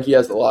I think he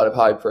has a lot of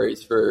high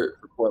praise for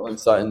Cortland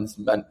Sutton's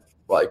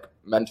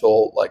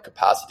mental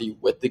capacity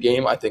with the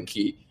game. I think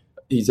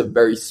he's a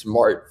very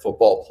smart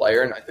football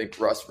player, and I think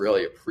Russ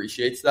really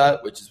appreciates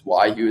that, which is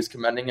why he was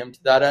commending him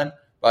to that end.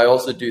 But I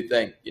also do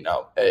think,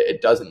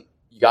 it doesn't.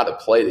 You got to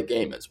play the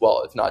game as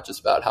well. It's not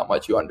just about how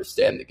much you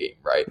understand the game,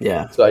 right?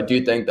 Yeah. So I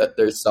do think that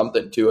there's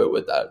something to it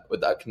with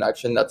that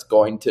connection that's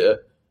going to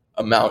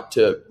amount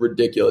to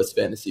ridiculous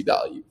fantasy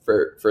value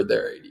for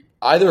their ADP.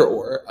 Either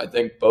or, I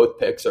think both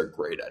picks are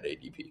great at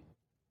ADP.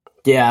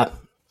 Yeah,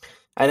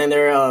 I think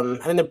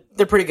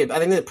they're pretty good. I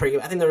think they're pretty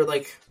good. I think they're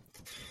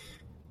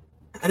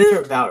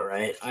about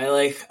right.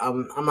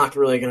 I'm not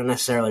really going to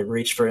necessarily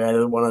reach for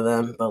either one of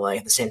them, but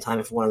at the same time,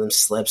 if one of them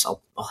slips,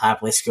 I'll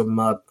happily scoop them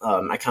up.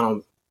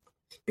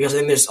 Because I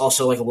think there's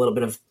also a little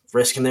bit of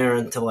risk in there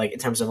until in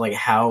terms of what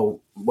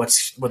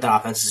the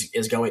offense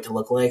is going to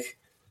look like.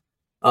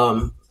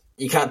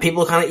 you kind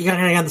of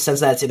have the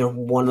sense that it's either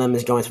one of them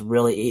is going to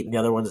really eat and the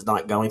other one is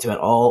not going to at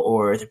all,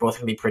 or they're both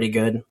going to be pretty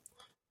good.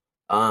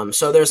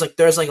 So there's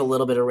a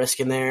little bit of risk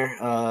in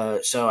there.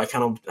 So I do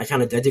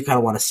kind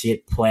of want to see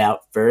it play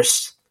out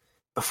first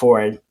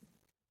before I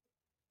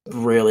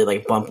really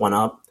like bump one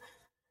up.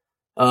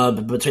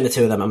 But between the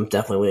two of them, I'm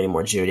definitely leaning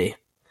more Judy.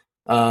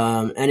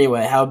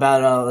 Anyway, how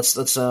about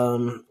let's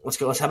go.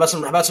 How about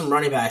some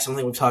running backs? I don't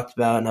think we've talked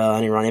about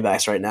any running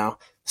backs right now.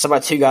 Let's talk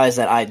about two guys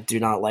that I do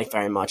not like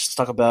very much. Let's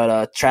talk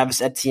about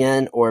Travis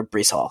Etienne or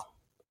Breece Hall.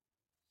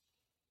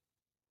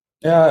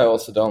 Yeah, I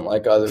also don't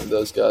like either of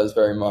those guys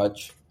very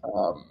much.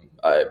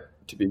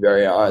 To be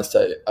very honest,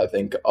 I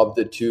think of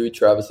the two,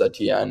 Travis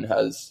Etienne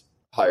has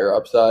higher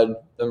upside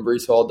than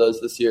Breece Hall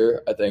does this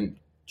year. I think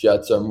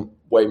Jets are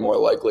way more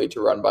likely to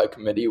run by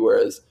committee,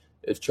 whereas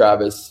if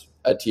Travis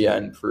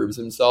Etienne proves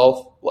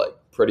himself like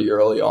pretty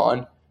early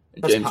on,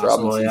 and That's James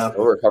possible, Robinson's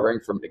still recovering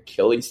from an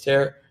Achilles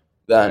tear,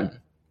 then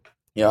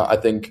I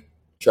think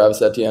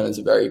Travis Etienne is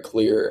a very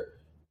clear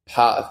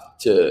path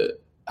to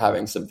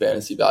having some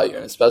fantasy value,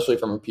 and especially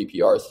from a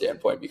PPR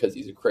standpoint, because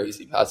he's a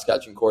crazy pass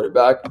catching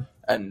quarterback,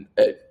 and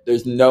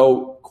there's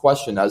no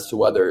question as to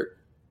whether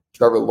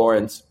Trevor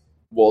Lawrence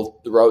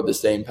will throw the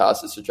same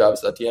passes to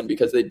Travis Etienne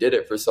because they did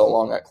it for so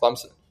long at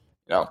Clemson.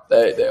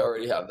 They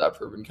already have that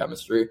proven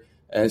chemistry,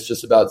 and it's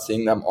just about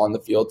seeing them on the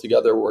field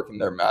together, working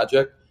their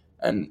magic.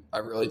 And I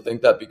really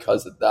think that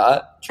because of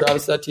that,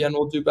 Travis Etienne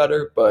will do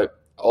better. But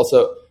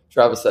also,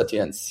 Travis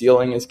Etienne's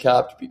ceiling is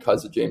capped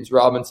because of James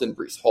Robinson.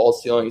 Breece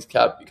Hall's ceiling is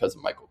capped because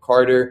of Michael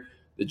Carter.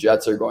 The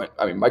Jets are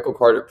Michael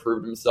Carter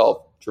proved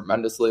himself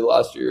tremendously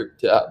last year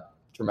to have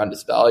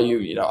tremendous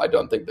value. I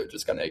don't think they're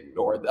just going to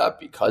ignore that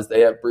because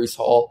they have Breece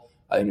Hall.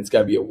 I think it's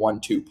going to be a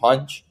 1-2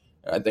 punch.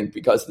 And I think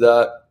because of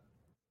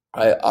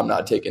that, I'm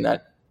not taking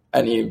that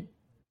any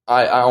 –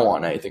 I don't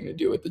want anything to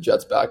do with the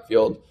Jets'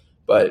 backfield.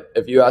 But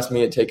if you ask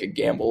me to take a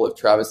gamble, if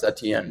Travis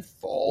Etienne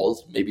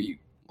falls, maybe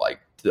like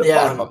to the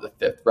bottom of the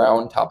 5th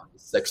round, top of the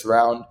 6th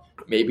round,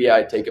 maybe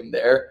I'd take him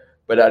there.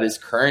 But at his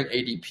current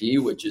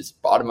ADP, which is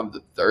bottom of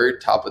the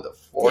 3rd, top of the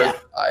 4th,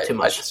 I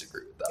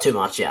disagree with that. Too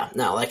much, yeah.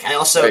 No, like I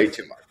also way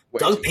too much.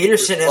 Doug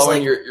Peterson has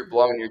like you're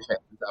blowing your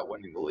chances at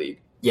winning the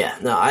league. Yeah,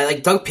 no, I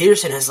like Doug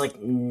Peterson has like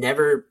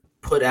never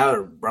put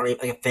out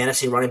a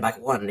fantasy running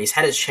back one, and he's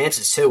had his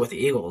chances too with the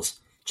Eagles.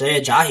 Jay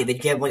Ajayi, they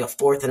gave him like a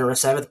 4th and a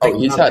 7th. Oh,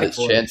 he's had his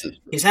chances.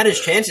 He's had his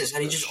chances,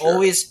 and he just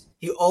always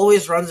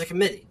runs a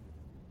committee.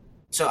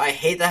 So I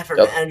hate that for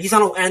him. And he's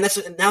on, and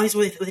now he's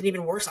with an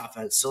even worse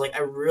offense. So like I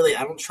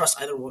don't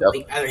trust either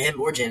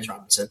him or James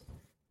Robinson.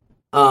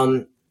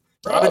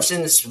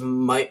 Robinson's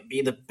might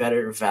be the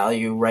better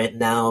value right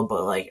now,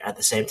 but like at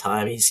the same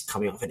time, he's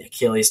coming off an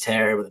Achilles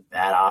tear with a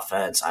bad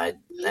offense.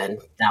 And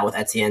now with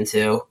Etienne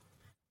too.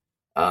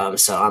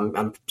 So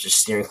I'm just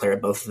steering clear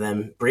of both of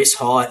them. Breece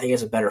Hall, I think,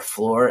 is a better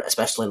floor,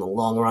 especially in the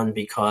long run,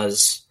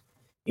 because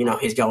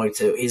he's going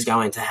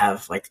to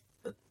have like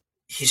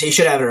he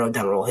should have a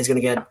down roll. He's going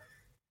to get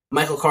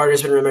Michael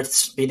Carter's been rumored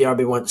to be the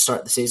RB1 to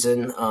start the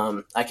season.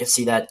 I can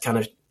see that kind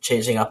of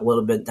changing up a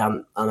little bit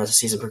down as the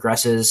season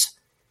progresses.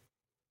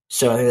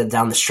 So I think that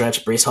down the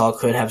stretch, Breece Hall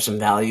could have some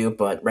value,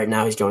 but right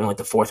now he's going like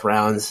the 4th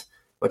round,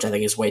 which I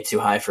think is way too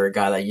high for a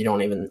guy that you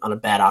don't even, on a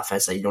bad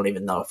offense, that you don't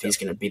even know if he's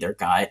going to be their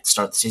guy to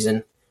start the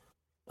season.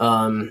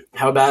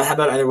 How about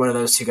either one of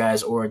those two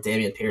guys or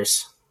Dameon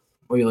Pierce?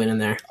 What are you leaning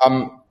there?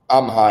 I'm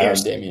high on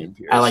Dameon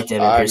Pierce. I like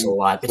Dameon Pierce a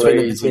lot.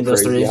 Between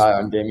those three, high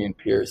on Dameon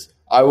Pierce.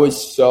 I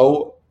was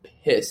so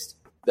pissed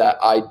that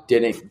I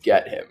didn't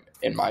get him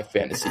in my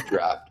fantasy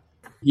draft.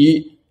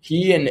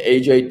 He and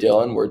AJ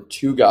Dillon were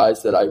two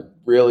guys that I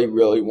really,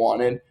 really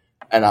wanted,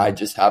 and I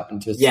just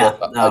happened to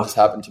I just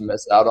happened to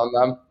miss out on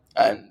them.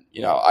 And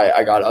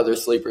I got other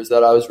sleepers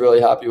that I was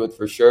really happy with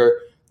for sure,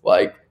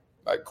 like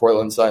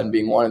Cortland Sutton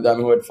being one of them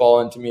who had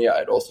fallen to me. I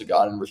had also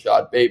gotten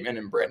Rashad Bateman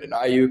and Brandon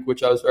Ayuk,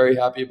 which I was very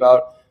happy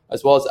about,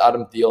 as well as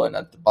Adam Thielen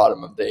at the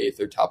bottom of the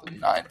 8th or top of the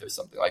 9th or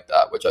something like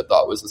that, which I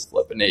thought was a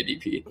slip in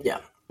ADP. Yeah,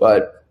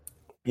 but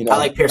I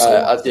like Pierce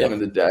at the end of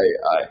the day,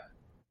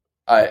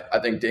 I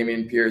think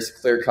Dameon Pierce,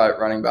 clear-cut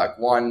running back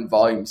 1,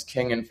 volume's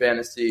king in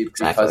fantasy.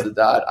 Exactly. Because of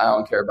that, I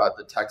don't care about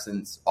the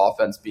Texans'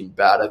 offense being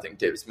bad. I think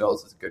Davis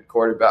Mills is a good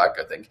quarterback.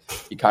 I think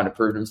he kind of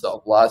proved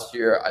himself last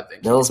year. I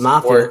think Mills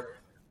Mafia.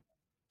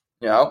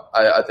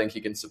 I think he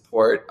can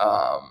support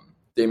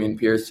Dameon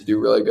Pierce to do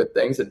really good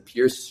things, and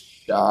Pierce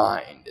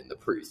shined in the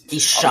preseason. He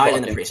shined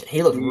in the preseason.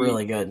 He looked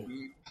really good.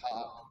 He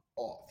popped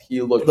off.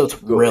 He looked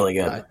good. Really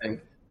good. I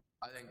think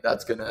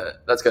that's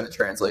gonna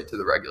translate to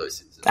the regular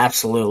season.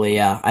 Absolutely,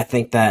 yeah. I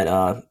think that.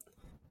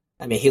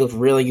 He looked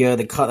really good.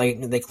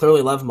 They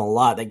clearly love him a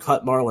lot. They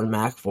cut Marlon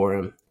Mack for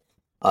him.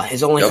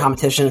 His only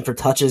competition for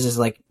touches is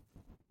like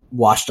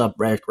washed up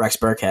Rex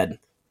Burkhead.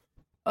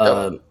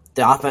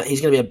 The offense,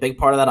 he's going to be a big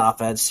part of that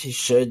offense. He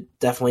should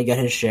definitely get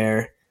his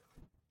share.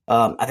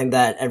 I think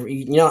that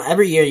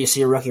every year you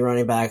see a rookie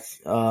running back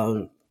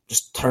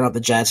just turn up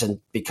the Jets and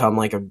become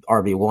like a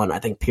RB1. I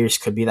think Pierce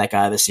could be that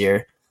guy this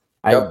year.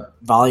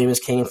 Volume is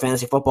king in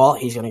fantasy football.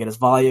 He's going to get his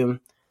volume.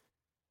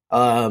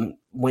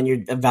 When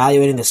you're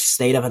evaluating the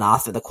state of an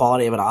offense, the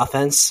quality of an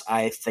offense,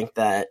 I think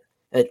that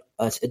it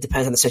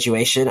depends on the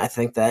situation. I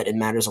think that it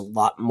matters a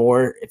lot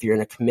more if you're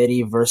in a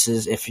committee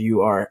versus if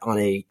you're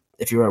a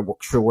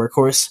true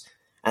workhorse.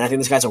 And I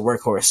think this guy's a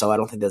workhorse, so I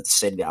don't think that the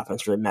state of the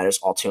offense really matters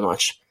all too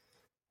much.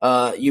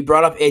 You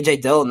brought up A.J.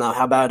 Dillon, though.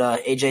 How about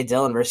A.J.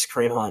 Dillon versus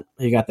Kareem Hunt?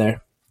 Who you got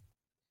there?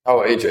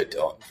 Oh, A.J.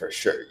 Dillon, for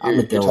sure. I'm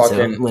a Dillon,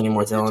 too. I'm leaning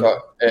more Dillon.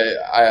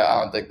 I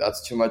don't think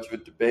that's too much of a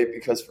debate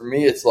because for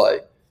me, it's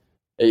like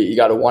you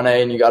got a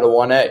 1A and you got a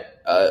 1A,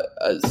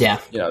 as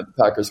the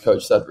Packers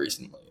coach said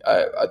recently.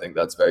 I think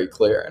that's very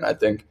clear. And I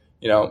think,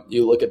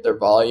 you look at their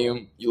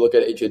volume, you look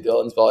at A.J.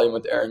 Dillon's volume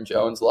with Aaron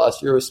Jones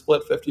last year was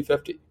split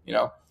 50-50.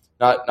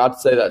 Not to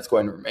say that's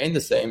going to remain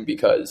the same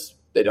because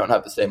they don't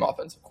have the same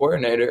offensive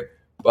coordinator,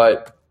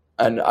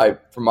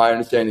 from my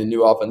understanding, the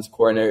new offensive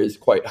coordinator is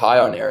quite high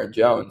on Aaron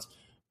Jones.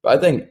 But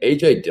I think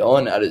A.J.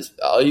 Dillon at his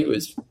value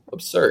is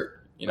absurd.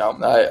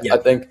 I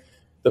think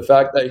the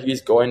fact that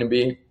he's going to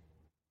be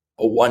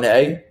a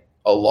 1A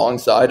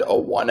alongside a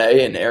 1A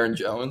in Aaron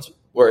Jones,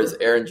 whereas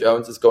Aaron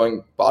Jones is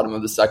going bottom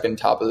of the second,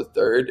 top of the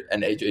third,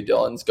 and A.J.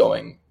 Dillon's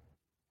going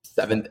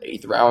 7th,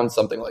 8th round,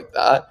 something like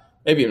that.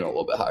 Maybe even a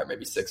little bit higher,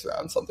 maybe 6th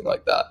round, something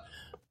like that.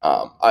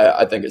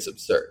 I think it's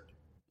absurd.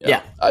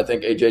 I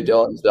think A.J.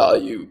 Dillon's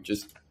value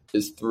just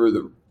is through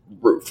the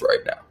roof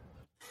right now.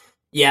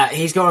 Yeah,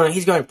 he's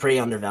going pretty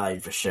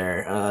undervalued for sure,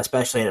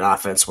 especially in an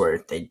offense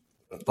where they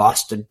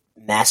lost a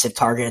massive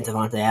target in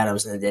Davante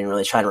Adams and they didn't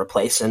really try to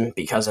replace him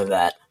because of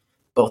that.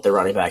 Both their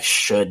running backs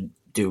should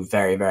do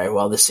very, very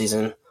well this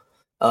season.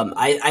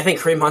 I think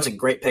Kareem Hunt's a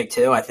great pick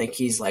too. I think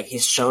he's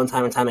shown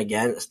time and time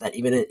again that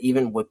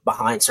even with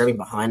serving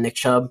behind Nick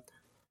Chubb,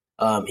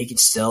 he can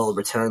still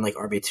return like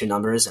RB2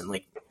 numbers and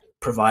like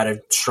provide a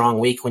strong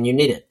week when you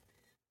need it.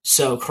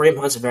 So Kareem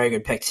Hunt's a very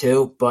good pick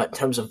too. But in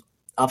terms of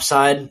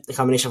upside, the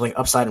combination of like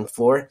upside and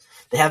floor,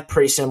 they have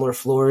pretty similar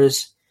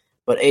floors.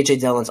 But AJ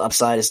Dillon's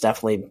upside is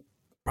definitely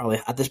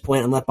probably at this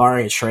point, unless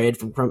barring a trade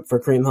for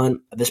Kareem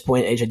Hunt, at this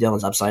point AJ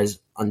Dillon's upside is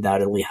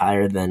undoubtedly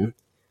higher than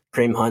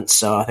Kareem Hunt.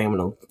 So I think I'm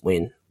going to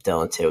lean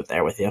Dillon too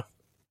there with you.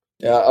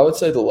 Yeah, I would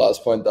say the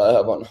last point that I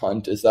have on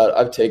Hunt is that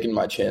I've taken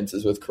my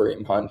chances with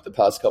Kareem Hunt the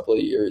past couple of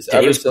years.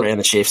 He was great in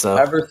the Chiefs, though.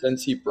 Ever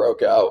since he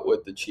broke out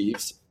with the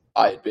Chiefs,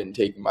 I had been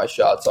taking my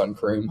shots on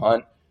Kareem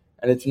Hunt,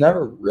 and it's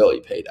never really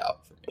paid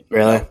out for me.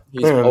 Really?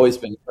 He's always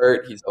been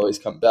hurt. He's always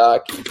come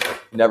back. He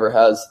never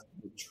has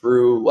the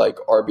true like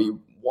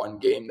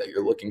RB1 game that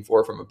you're looking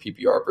for from a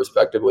PPR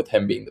perspective with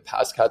him being the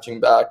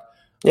pass-catching back.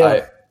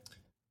 Yeah.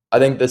 I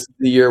think this is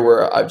the year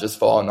where I've just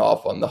fallen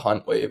off on the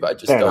Hunt wave. I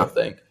just don't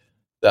think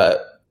that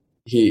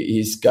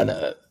he's going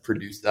to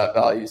produce that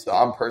value. So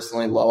I'm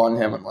personally low on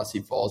him unless he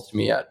falls to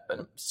me at an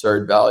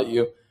absurd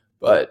value.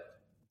 But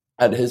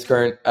at his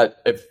current –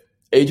 if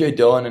A.J.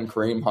 Dillon and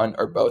Kareem Hunt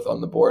are both on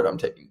the board, I'm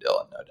taking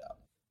Dillon, no doubt.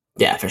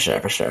 Yeah, for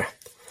sure.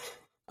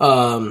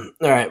 All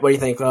right, what do you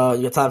think? You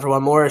got time for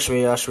one more, or should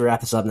we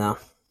wrap this up now?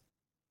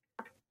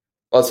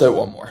 Let's hit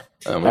one more.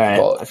 All right.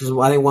 I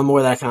think one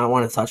more that I kind of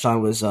wanted to touch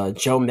on was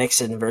Joe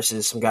Mixon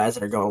versus some guys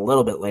that are going a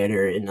little bit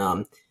later in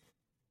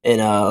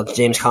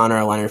James Conner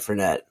and Leonard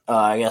Fournette.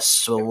 I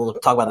guess we'll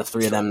talk about the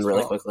three of them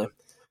really quickly.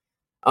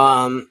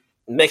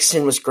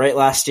 Mixon was great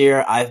last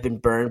year. I've been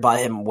burned by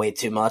him way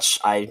too much.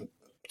 I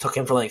took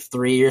him for like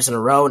 3 years in a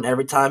row, and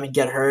every time he'd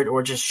get hurt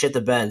or just shit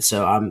the bed.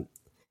 So I'm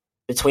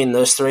between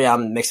those three.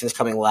 Mixon's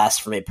coming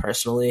last for me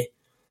personally.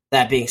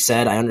 That being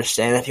said, I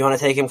understand if you want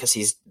to take him because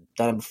he's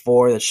done it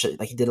before.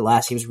 Like he did it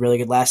last. He was really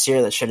good last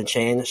year. That shouldn't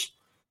change.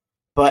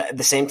 But at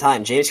the same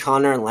time, James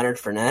Conner and Leonard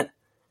Fournette,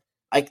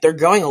 like they're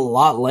going a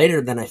lot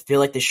later than I feel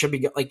like they should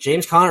be. Like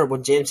James Conner,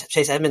 when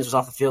Chase Edmonds was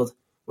off the field,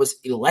 was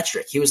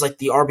electric. He was like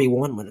the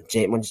RB1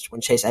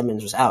 when Chase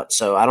Edmonds was out.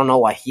 So I don't know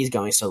why he's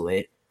going so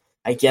late.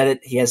 I get it.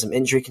 He has some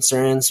injury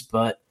concerns,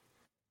 but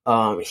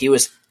he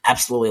was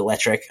absolutely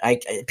electric.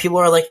 People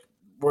are like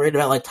worried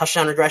about like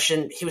touchdown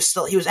regression. He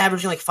was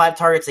averaging like 5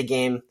 targets a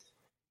game.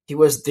 He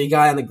was the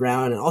guy on the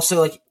ground, and also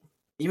like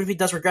even if he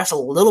does regress a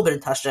little bit in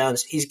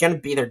touchdowns, he's going to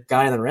be their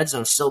guy in the red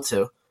zone still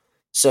too.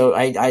 So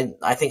I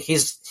think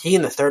he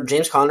in the third,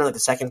 James Conner like the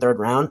second, third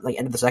round, like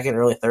end of the second,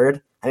 early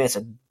third. I think it's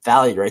a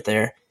value right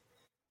there.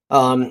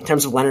 In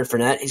terms of Leonard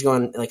Fournette, he's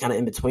going like kind of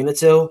in between the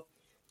two.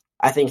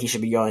 I think he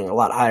should be going a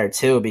lot higher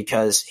too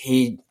because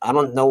I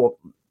don't know,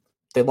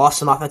 they lost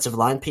some offensive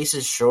line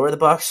pieces, sure, the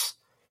Bucs,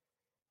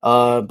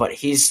 but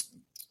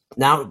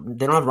now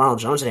they don't have Ronald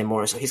Jones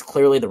anymore, so he's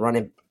clearly the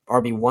running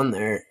RB1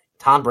 there.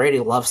 Tom Brady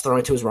loves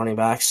throwing to his running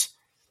backs.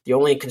 The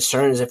only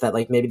concern is if that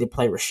like maybe they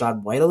play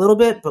Rashad White a little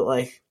bit, but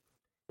like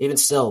even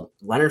still,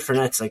 Leonard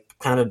Fournette's like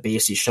kind of a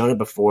beast. He's shown it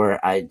before.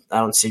 I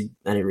don't see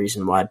any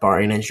reason why,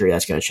 barring an injury,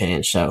 that's going to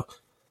change. So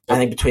I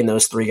think between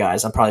those three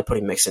guys, I'm probably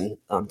putting Mixon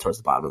towards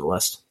the bottom of the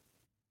list.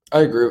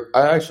 I agree.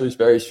 I actually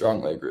very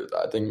strongly agree with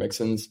that. I think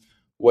Mixon's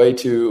way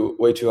too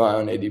high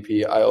on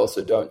ADP. I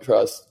also don't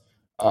trust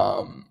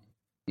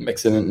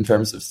Mixon in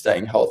terms of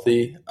staying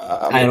healthy.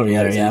 I don't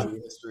either. Yeah.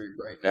 History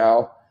right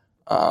now.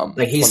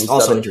 Like he's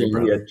also injury 2017,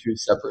 prone. he had two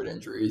separate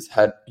injuries.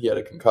 He had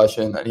a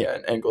concussion, then he had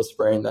an ankle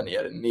sprain, then he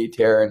had a knee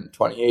tear in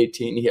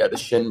 2018. He had a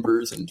shin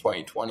bruise in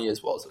 2020,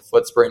 as well as a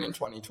foot sprain in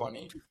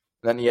 2020. And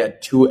then he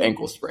had two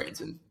ankle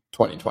sprains in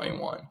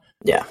 2021.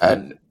 Yeah.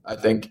 And I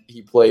think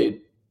he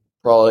played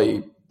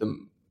probably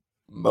the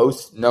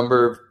most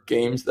number of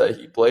games that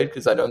he played,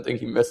 because I don't think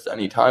he missed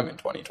any time in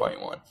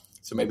 2021.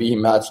 So maybe he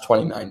matched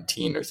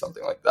 2019 or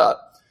something like that.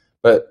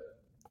 But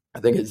I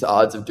think his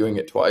odds of doing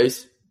it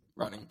twice,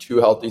 running two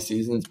healthy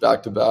seasons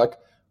back to back,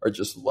 are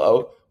just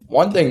low.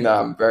 One thing that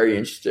I'm very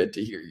interested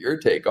to hear your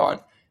take on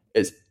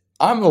is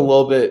I'm a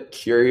little bit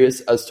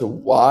curious as to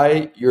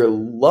why you're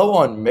low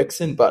on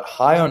Mixon but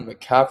high on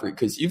McCaffrey,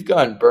 because you've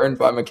gotten burned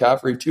by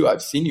McCaffrey too.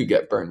 I've seen you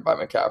get burned by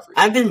McCaffrey.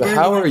 I've been burned.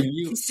 How are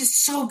you? He's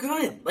just so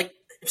good. Like,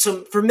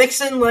 so for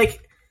Mixon,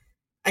 like,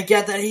 I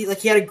get that he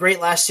had a great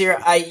last year.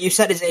 You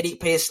said his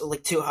ADPs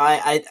like too high.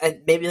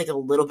 I maybe like a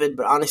little bit,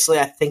 but honestly,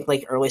 I think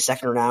like early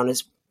second round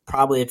is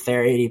probably a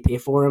fair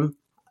ADP for him.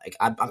 Like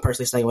I'm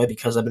personally staying away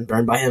because I've been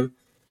burned by him.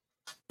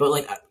 But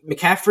like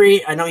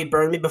McCaffrey, I know he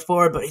burned me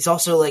before, but he's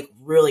also like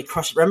really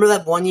crushed. Remember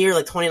that one year,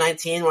 like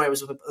 2019, where it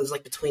was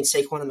like between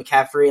Saquon and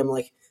McCaffrey. I'm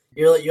like,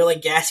 you're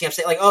like gassing up,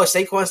 saying like, oh,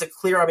 Saquon's the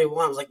clear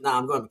RB1. I was like, nah,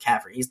 I'm going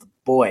McCaffrey. He's the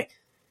boy.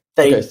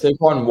 Okay,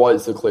 Saquon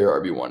was the clear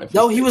RB1.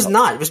 No, he was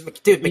not. It was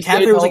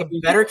McCaffrey was like a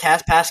better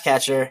pass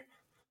catcher.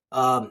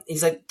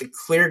 He's like the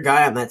clear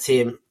guy on that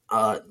team.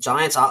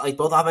 Giants, like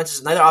both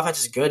offenses, neither offense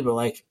is good, but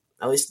like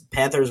at least the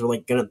Panthers were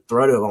like gonna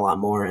throw to him a lot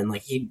more, and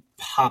like he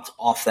popped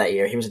off that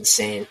year. He was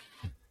insane.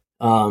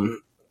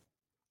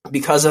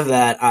 Because of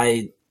that,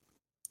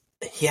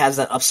 he has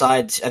that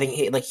upside. I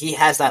think he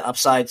has that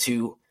upside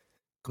to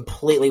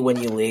completely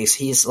win you leagues.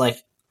 He's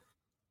like,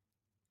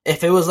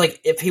 if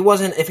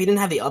he didn't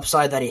have the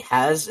upside that he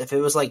has, if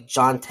it was like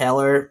John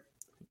Taylor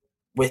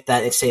with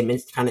that same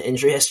kind of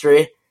injury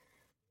history,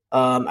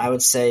 I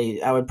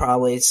would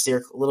probably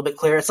steer a little bit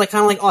clear. It's like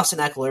kind of like Austin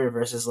Eckler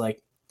versus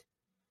like,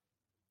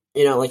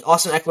 like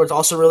Austin Eckler's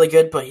also really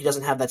good, but he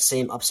doesn't have that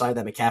same upside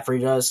that McCaffrey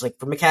does. Like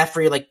for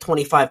McCaffrey, like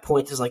 25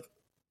 points is like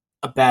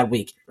a bad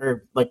week,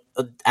 or like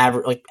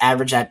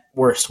average at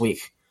worst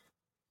week.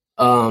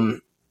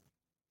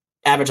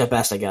 Average at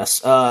best, I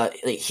guess.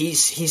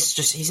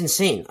 He's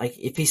insane. Like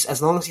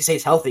as long as he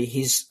stays healthy,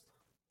 he's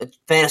a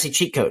fantasy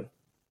cheat code,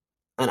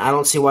 and I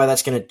don't see why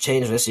that's going to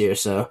change this year.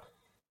 So,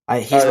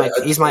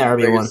 he's my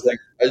RB1.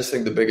 I just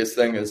think the biggest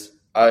thing is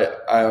I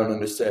don't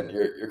understand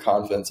your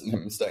confidence in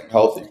him staying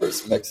healthy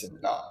versus Mixon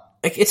not.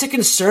 Like it's a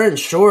concern,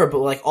 sure, but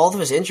like all of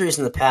his injuries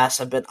in the past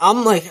have been.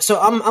 I'm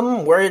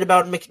worried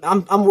about.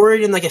 I'm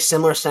worried in like a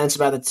similar sense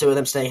about the two of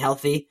them staying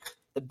healthy.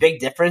 The big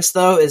difference,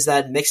 though, is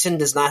that Mixon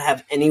does not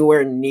have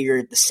anywhere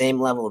near the same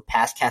level of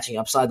pass-catching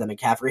upside that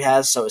McCaffrey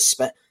has. So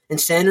in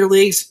standard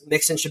leagues,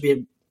 Mixon should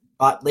be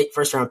a late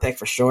first-round pick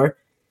for sure.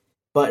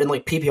 But in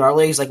like PPR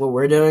leagues, like what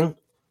we're doing,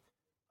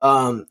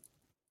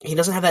 he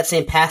doesn't have that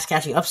same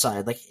pass-catching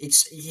upside. Like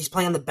he's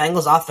playing on the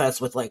Bengals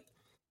offense with like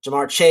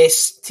Jamar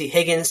Chase, T.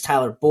 Higgins,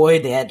 Tyler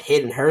Boyd. They had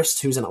Hayden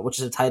Hurst, which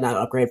is a tight end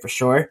upgrade for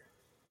sure.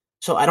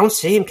 So I don't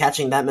see him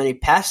catching that many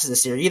passes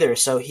this year either.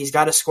 So he's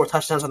got to score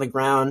touchdowns on the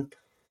ground.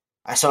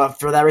 So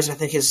for that reason, I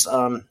think his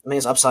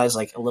upside is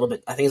like a little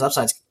bit. I think his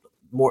upside's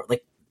more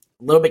like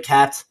a little bit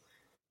capped.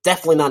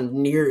 Definitely not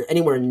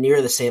anywhere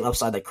near the same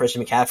upside that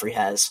Christian McCaffrey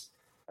has.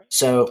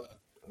 So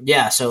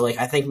yeah, so like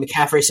I think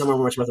McCaffrey's somewhere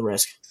much worth the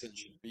risk. It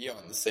should be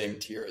on the same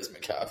tier as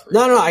McCaffrey.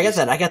 No, I get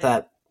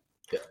that.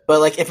 Yeah.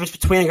 But like if it's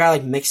between a guy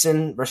like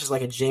Mixon versus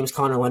like a James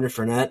Conner, Leonard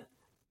Fournette,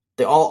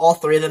 they all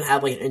three of them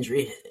have like an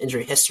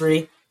injury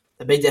history.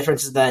 The big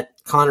difference is that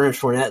Conner and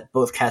Fournette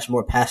both catch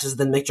more passes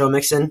than Joe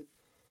Mixon.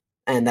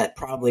 And that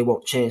probably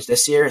won't change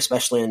this year,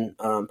 especially in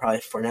probably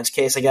Fournette's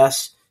case, I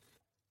guess.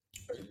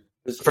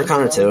 For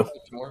Connor too.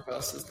 More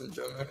passes than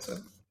Joe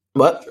Mixon.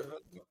 What?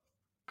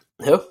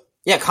 Who?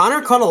 Yeah,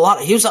 Connor caught a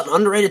lot. He was an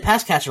underrated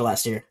pass catcher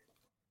last year.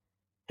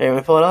 Hey, let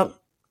me pull it up.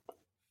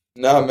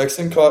 No,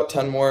 Mixon caught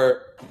 5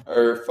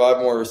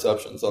 more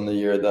receptions on the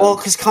year. Well,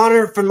 because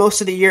Connor, for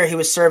most of the year, he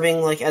was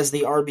serving like as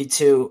the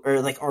RB2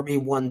 or like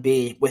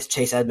RB1B with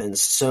Chase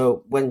Edmonds.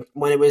 So when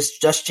it was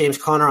just James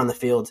Conner on the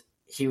field,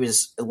 he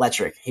was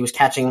electric. He was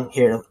catching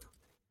here.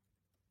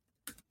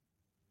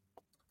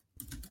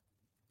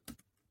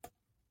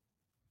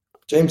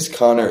 James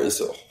Conner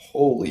is a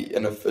wholly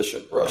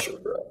inefficient rusher,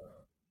 bro.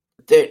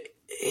 Dude,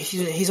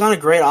 he's on a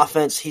great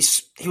offense.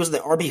 He was the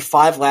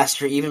RB5 last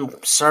year,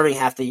 even serving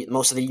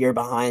most of the year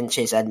behind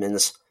Chase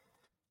Edmonds.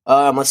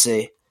 Let's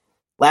see.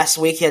 Last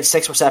week he had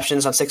 6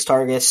 receptions on 6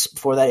 targets.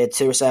 Before that he had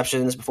 2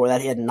 receptions. Before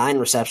that he had 9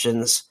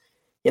 receptions.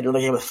 He had another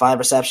game with 5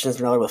 receptions,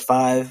 another with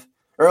 5.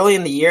 Early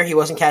in the year, he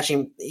wasn't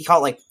catching. He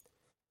caught like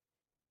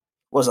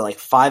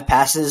 5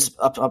 passes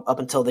up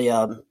until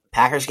the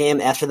Packers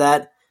game. After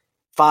that,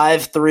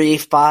 5, 3,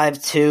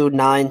 5, 2,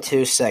 9,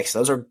 2, 6.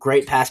 Those are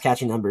great pass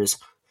catching numbers.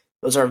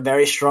 Those are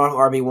very strong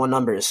RB1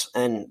 numbers,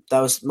 and that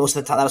was most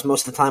of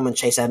the time when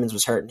Chase Edmonds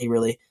was hurt, and he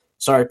really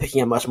started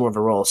picking up much more of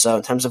a role. So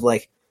in terms of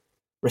like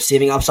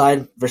receiving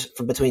upside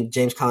between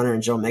James Conner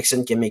and Joe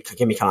Mixon, give me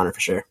Conner for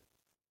sure.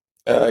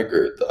 Yeah, I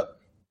agree with that.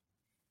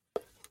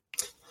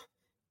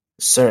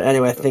 Sir,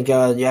 anyway, I think do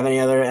you have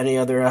any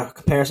other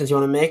comparisons you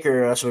want to make,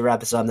 or should we wrap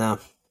this up now?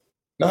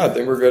 No, I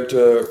think we're good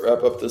to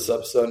wrap up this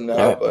episode All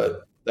now. right.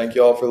 But thank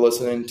you all for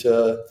listening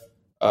to.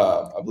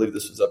 I believe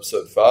this was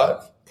episode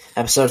 5.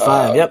 Episode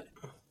 5. Um, Yep.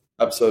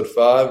 Episode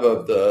 5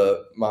 of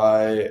the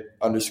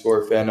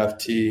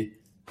my_FanFT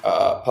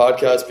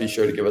podcast. Be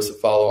sure to give us a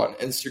follow on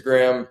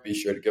Instagram. Be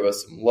sure to give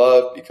us some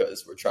love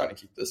because we're trying to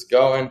keep this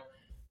going.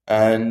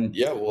 And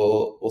yeah,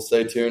 we'll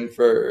stay tuned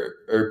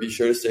or be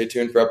sure to stay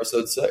tuned for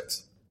episode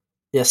 6.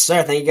 Yes,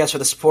 sir. Thank you guys for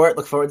the support.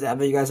 Look forward to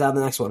having you guys out in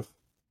the next one.